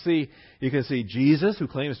 You can see Jesus, who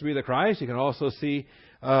claims to be the Christ. You can also see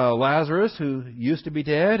Lazarus, who used to be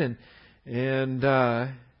dead, and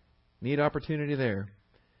neat opportunity there.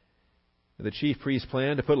 The chief priest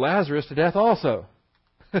planned to put Lazarus to death also.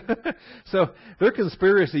 So their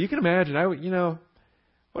conspiracy, you can imagine,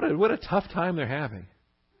 what a tough time they're having.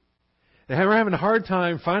 They're having a hard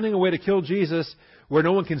time finding a way to kill Jesus where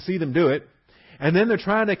no one can see them do it. And then they're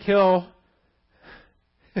trying to kill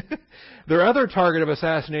their other target of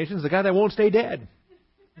assassination is the guy that won't stay dead.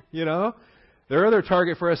 Their other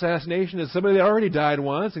target for assassination is somebody that already died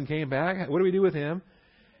once and came back. What do we do with him?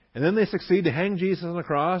 And then they succeed to hang Jesus on the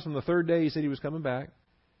cross. On the third day, he said he was coming back.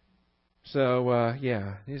 So,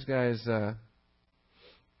 these guys are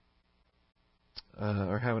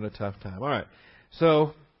having a tough time. All right.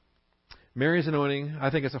 So, Mary's anointing, I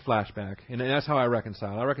think it's a flashback, and that's how I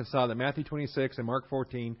reconcile. I reconcile that Matthew 26 and Mark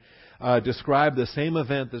 14 describe the same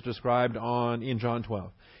event that's described in John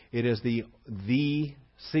 12. It is the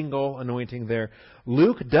single anointing there.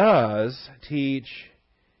 Luke does teach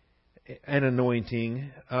an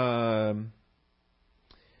anointing.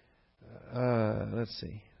 Let's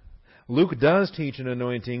see. Luke does teach an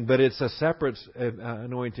anointing, but it's a separate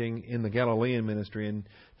anointing in the Galilean ministry and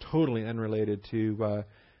totally unrelated to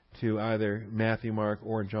either Matthew, Mark,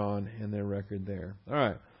 or John in their record there. All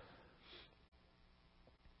right.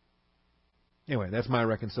 Anyway, that's my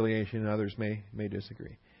reconciliation, and others may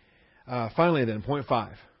disagree. Finally then, point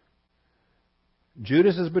 5.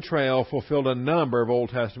 Judas' betrayal fulfilled a number of Old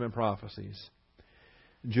Testament prophecies.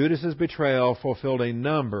 Judas' betrayal fulfilled a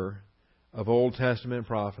number of Old Testament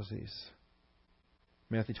prophecies.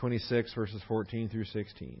 Matthew 26, verses 14 through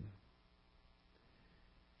 16.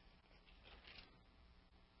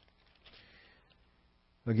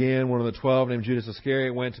 Again, one of the 12, named Judas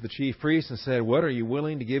Iscariot, went to the chief priests and said, "What are you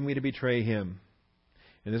willing to give me to betray him?"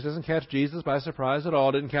 And this doesn't catch Jesus by surprise at all.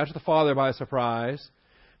 It didn't catch the Father by surprise.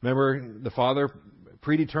 Remember, the Father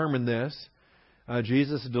predetermined this.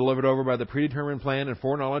 Jesus is delivered over by the predetermined plan and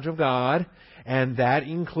foreknowledge of God, and that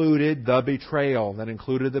included the betrayal. That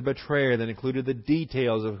included the betrayer. That included the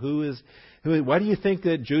details of who. Why do you think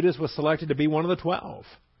that Judas was selected to be one of the 12?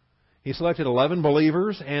 He selected 11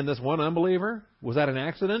 believers and this one unbeliever. Was that an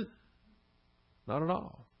accident? Not at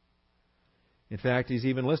all. In fact, he's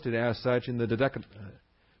even listed as such in the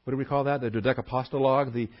what do we call that? The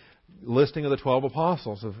Dodecapostologue, the listing of the 12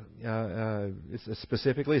 apostles. It's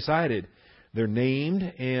specifically cited. They're named,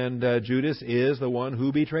 and Judas is the one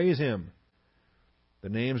who betrays him. The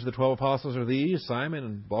names of the 12 apostles are these: Simon,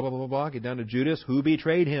 and blah, blah, blah, blah, get down to Judas, who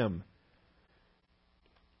betrayed him.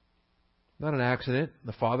 Not an accident.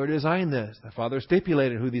 The Father designed this. The Father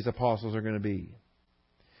stipulated who these apostles are going to be.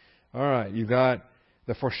 All right, you've got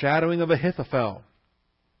the foreshadowing of Ahithophel.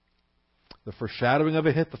 The foreshadowing of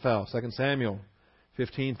Ahithophel, 2 Samuel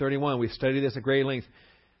 15:31. We've studied this at great length.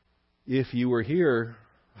 If you were here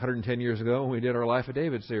 110 years ago when we did our Life of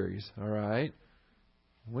David series, all right?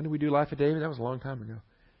 When did we do Life of David? That was a long time ago.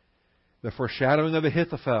 The foreshadowing of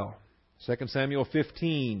Ahithophel, 2 Samuel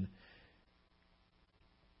 15.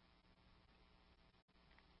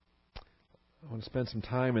 I want to spend some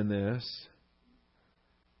time in this.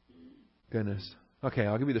 Goodness. Okay,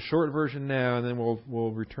 I'll give you the short version now, and then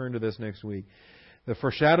we'll return to this next week. The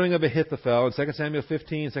foreshadowing of Ahithophel in 2 Samuel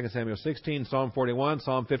 15, 2 Samuel 16, Psalm 41,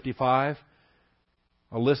 Psalm 55.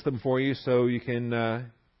 I'll list them for you so you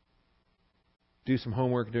can do some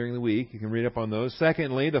homework during the week. You can read up on those.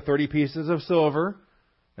 Secondly, the 30 pieces of silver.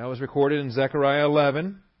 That was recorded in Zechariah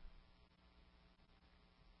 11.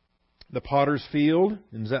 The potter's field,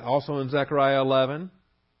 also in Zechariah 11.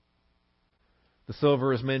 The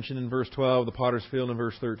silver is mentioned in verse 12, the potter's field in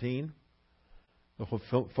verse 13. The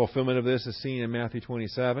fulfillment of this is seen in Matthew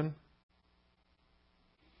 27.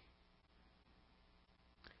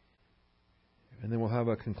 And then we'll have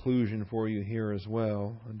a conclusion for you here as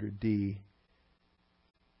well under D.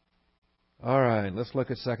 All right, let's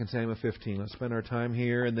look at 2 Samuel 15. Let's spend our time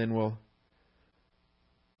here, and then we'll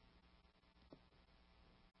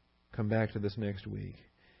come back to this next week.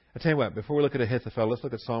 I'll tell you what, before we look at Ahithophel, let's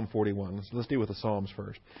look at Psalm 41. Let's deal with the Psalms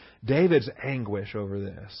first. David's anguish over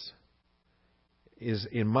this is,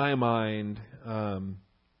 in my mind, a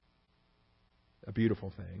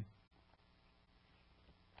beautiful thing.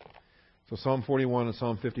 So Psalm 41 and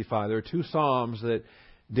Psalm 55. There are two psalms that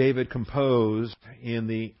David composed in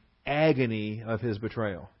the agony of his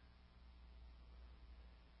betrayal.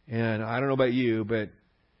 And I don't know about you, but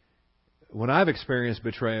when I've experienced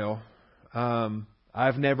betrayal,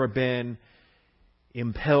 I've never been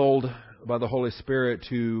impelled by the Holy Spirit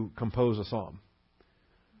to compose a psalm.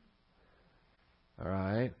 All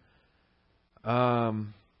right?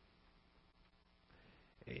 And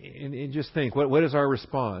just think, what is our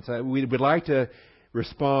response? We would like to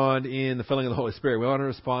respond in the filling of the Holy Spirit. We want to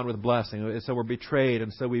respond with blessing. And so we're betrayed,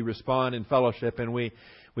 and so we respond in fellowship, and we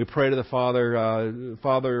pray to the Father,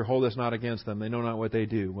 Father, hold us not against them. They know not what they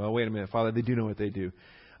do. Well, wait a minute, Father, they do know what they do.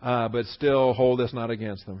 But still hold us not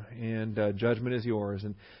against them. And judgment is yours.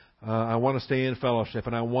 And I want to stay in fellowship,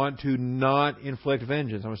 and I want to not inflict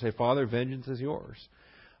vengeance. I want to say, Father, vengeance is yours.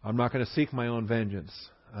 I'm not going to seek my own vengeance.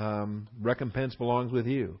 Recompense belongs with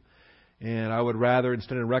you. And I would rather,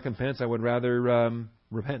 instead of recompense, I would rather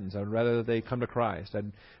repentance. I would rather that they come to Christ.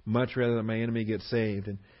 I'd much rather that my enemy get saved.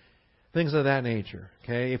 And things of that nature.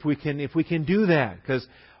 Okay? If we can do that, because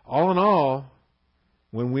all in all,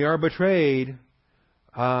 when we are betrayed,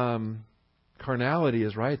 carnality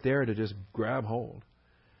is right there to just grab hold.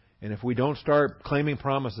 And if we don't start claiming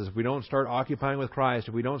promises, if we don't start occupying with Christ,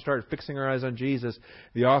 if we don't start fixing our eyes on Jesus,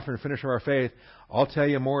 the author and finisher of our faith, I'll tell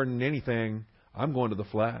you more than anything, I'm going to the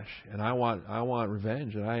flesh, and I want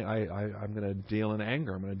revenge, and I'm going to deal in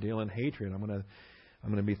anger, I'm going to deal in hatred, I'm going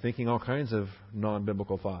to be thinking all kinds of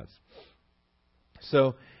non-biblical thoughts.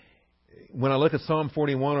 So when I look at Psalm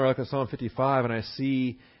 41 or I look at Psalm 55 and I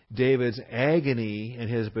see David's agony and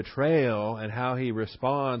his betrayal and how he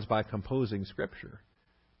responds by composing Scripture,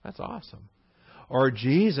 that's awesome. Or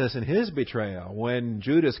Jesus and his betrayal when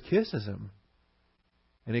Judas kisses him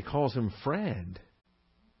and he calls him friend.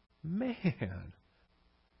 Man.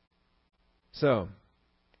 So,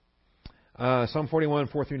 Psalm 41,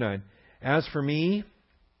 4 through 9. As for me,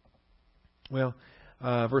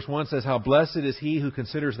 verse 1 says, how blessed is he who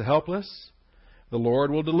considers the helpless. The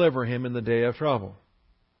Lord will deliver him in the day of trouble.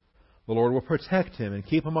 The Lord will protect him and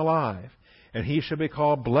keep him alive, and he shall be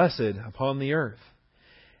called blessed upon the earth.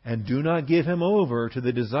 And do not give him over to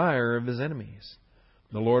the desire of his enemies.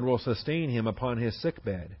 The Lord will sustain him upon his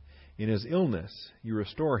sickbed. In his illness, you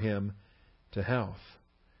restore him to health.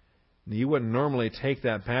 Now, you wouldn't normally take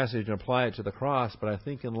that passage and apply it to the cross, but I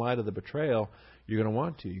think in light of the betrayal, you're going to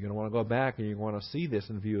want to. You're going to want to go back and you're going to want to see this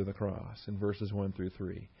in view of the cross in verses 1 through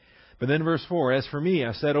 3. But then verse 4, as for me,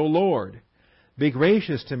 I said, O Lord, be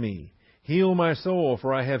gracious to me. Heal my soul,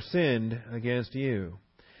 for I have sinned against you.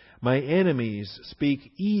 My enemies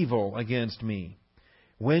speak evil against me.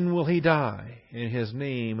 When will he die and his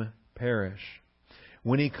name perish?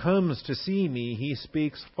 When he comes to see me, he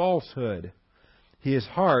speaks falsehood. His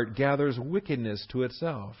heart gathers wickedness to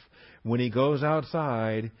itself. When he goes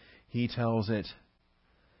outside, he tells it.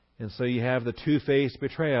 And so you have the two-faced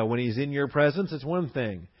betrayal. When he's in your presence, it's one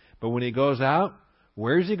thing. But when he goes out,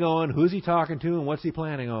 where's he going? Who's he talking to? And what's he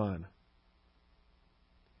planning on?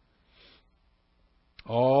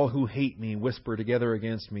 All who hate me whisper together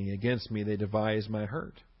against me. Against me they devise my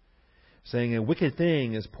hurt, saying, a wicked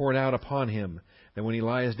thing is poured out upon him, that when he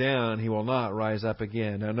lies down, he will not rise up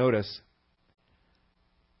again. Now notice,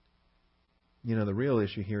 the real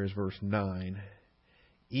issue here is verse 9.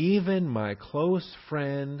 Even my close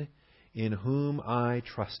friend in whom I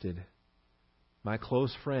trusted. My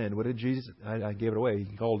close friend. What did Jesus... I gave it away.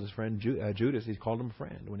 He called his friend Judas. He called him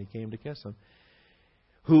friend when he came to kiss him.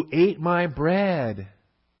 Who ate my bread.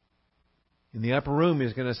 In the upper room,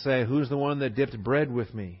 he's going to say, who's the one that dipped bread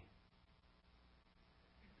with me?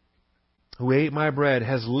 Who ate my bread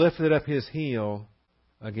has lifted up his heel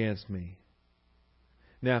against me.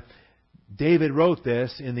 Now, David wrote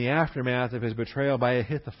this in the aftermath of his betrayal by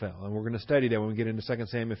Ahithophel. And we're going to study that when we get into 2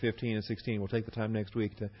 Samuel 15 and 16. We'll take the time next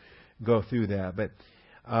week to go through that. But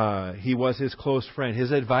he was his close friend,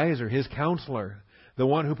 his advisor, his counselor, the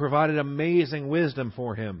one who provided amazing wisdom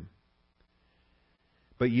for him.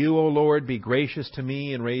 But you, O Lord, be gracious to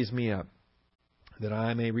me and raise me up, that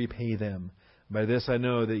I may repay them. By this I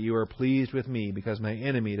know that you are pleased with me, because my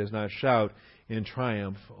enemy does not shout in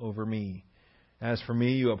triumph over me. As for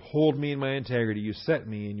me, you uphold me in my integrity. You set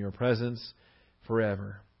me in your presence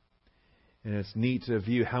forever. And it's neat to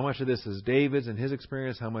view how much of this is David's and his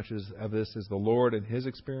experience, how much of this is the Lord and his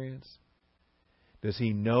experience. Does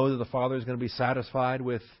he know that the Father is going to be satisfied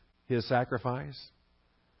with his sacrifice?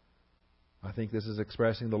 I think this is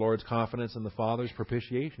expressing the Lord's confidence in the Father's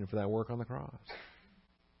propitiation for that work on the cross.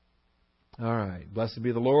 All right. Blessed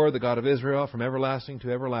be the Lord, the God of Israel, from everlasting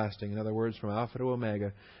to everlasting. In other words, from Alpha to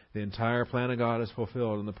Omega. The entire plan of God is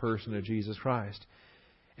fulfilled in the person of Jesus Christ.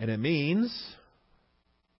 And it means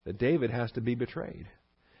that David has to be betrayed.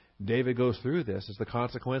 David goes through this as the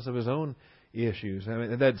consequence of his own issues. I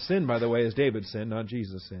mean, that sin, by the way, is David's sin, not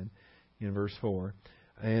Jesus' sin, in verse 4.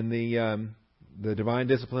 And the divine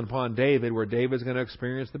discipline upon David, where David's going to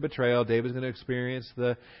experience the betrayal, David's going to experience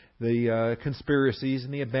the conspiracies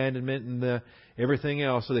and the abandonment and the everything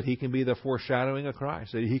else, so that he can be the foreshadowing of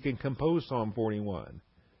Christ, so that he can compose Psalm 41.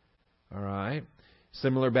 All right.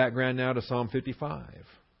 Similar background now to Psalm 55.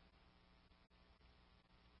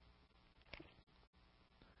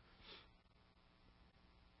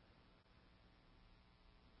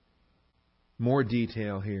 More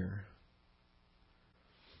detail here.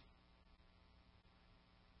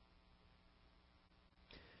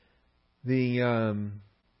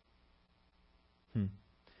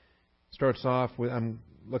 Starts off with, I'm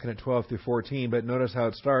looking at 12 through 14, but notice how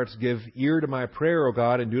it starts. Give ear to my prayer, O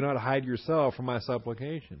God, and do not hide yourself from my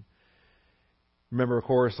supplication. Remember, of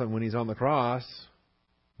course, when he's on the cross,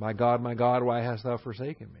 my God, why hast thou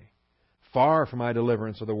forsaken me? Far from my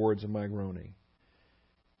deliverance are the words of my groaning.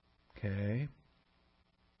 Okay.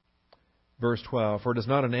 Verse 12, for it is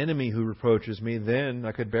not an enemy who reproaches me, then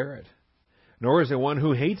I could bear it. Nor is it one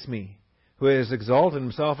who hates me, who has exalted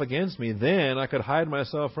himself against me. Then I could hide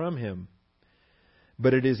myself from him.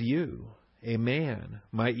 But it is you, a man,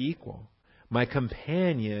 my equal, my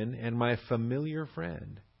companion, and my familiar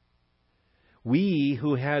friend. We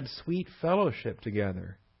who had sweet fellowship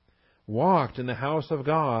together walked in the house of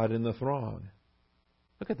God in the throng.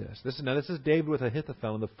 Look at this. This is David with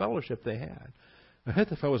Ahithophel and the fellowship they had.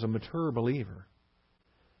 Ahithophel was a mature believer.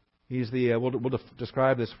 He's the we'll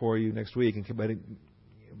describe this for you next week. But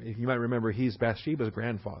if you might remember, he's Bathsheba's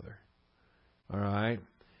grandfather. All right,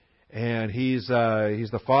 and he's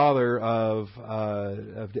the father of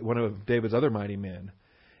one of David's other mighty men,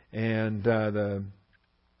 and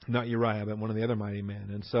not Uriah, but one of the other mighty men.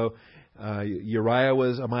 And so Uriah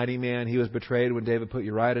was a mighty man. He was betrayed when David put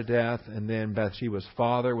Uriah to death. And then Bathsheba's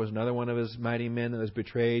father was another one of his mighty men that was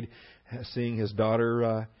betrayed, seeing his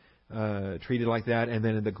daughter treated like that. And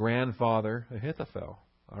then the grandfather, Ahithophel.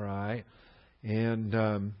 All right.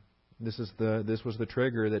 And this was the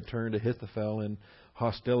trigger that turned Ahithophel in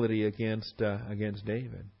hostility against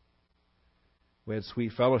David. We had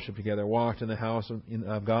sweet fellowship together, walked in the house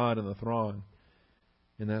of God in the throng.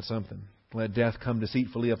 Isn't that something? Let death come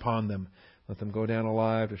deceitfully upon them. Let them go down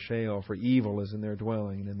alive to Sheol, for evil is in their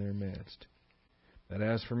dwelling and in their midst. But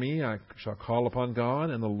as for me, I shall call upon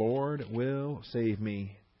God, and the Lord will save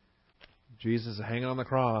me. Jesus is hanging on the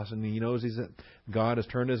cross, and he knows God has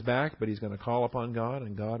turned his back, but he's going to call upon God,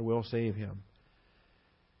 and God will save him.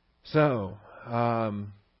 So,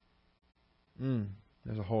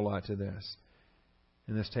 there's a whole lot to this.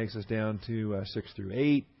 And this takes us down to 6 through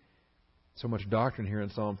 8. So much doctrine here in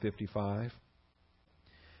Psalm 55.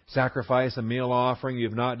 Sacrifice, a meal offering you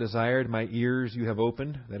have not desired. My ears you have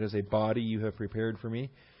opened. That is a body you have prepared for me.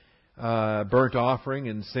 Burnt offering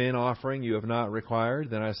and sin offering you have not required.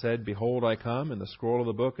 Then I said, Behold, I come. In the scroll of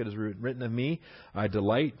the book it is written of me, I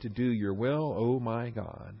delight to do your will, O my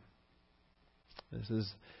God. This is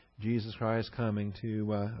Jesus Christ coming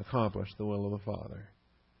to accomplish the will of the Father.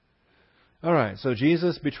 All right, so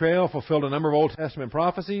Jesus' betrayal fulfilled a number of Old Testament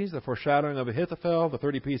prophecies, the foreshadowing of Ahithophel, the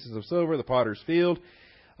 30 pieces of silver, the potter's field,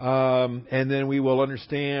 and then we will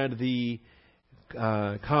understand the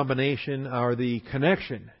combination or the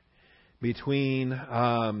connection between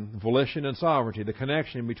volition and sovereignty, the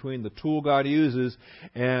connection between the tool God uses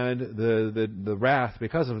and the wrath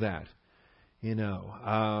because of that. You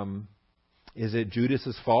know, is it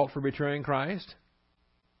Judas's fault for betraying Christ?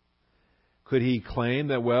 Could he claim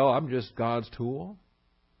that, well, I'm just God's tool?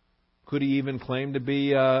 Could he even claim to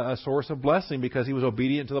be a source of blessing because he was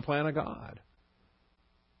obedient to the plan of God?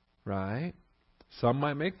 Right? Some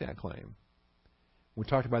might make that claim. We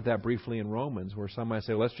talked about that briefly in Romans, where some might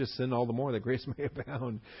say, let's just sin all the more that grace may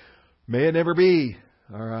abound. May it never be.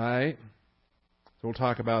 All right? So we'll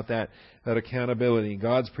talk about that accountability.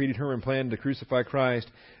 God's predetermined plan to crucify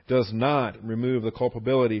Christ does not remove the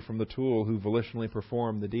culpability from the tool who volitionally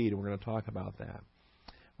performed the deed. And we're going to talk about that.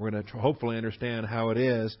 We're going to hopefully understand how it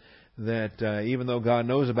is that even though God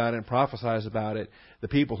knows about it and prophesies about it, the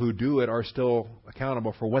people who do it are still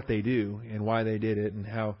accountable for what they do and why they did it and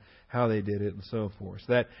how they did it and so forth.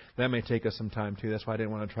 So that may take us some time too. That's why I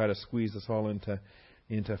didn't want to try to squeeze this all into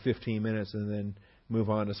 15 minutes and then move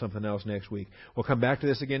on to something else next week. We'll come back to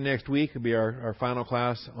this again next week. It'll be our final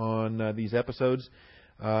class on these episodes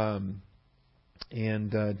and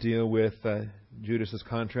deal with Judas's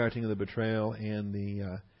contracting of the betrayal and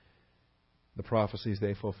the prophecies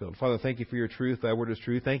they fulfilled. Father, thank you for your truth. Thy word is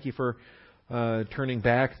true. Thank you for turning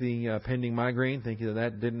back the pending migraine. Thank you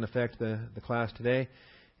that didn't affect the class today.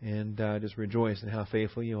 And just rejoice in how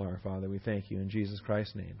faithful you are, Father. We thank you in Jesus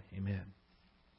Christ's name. Amen.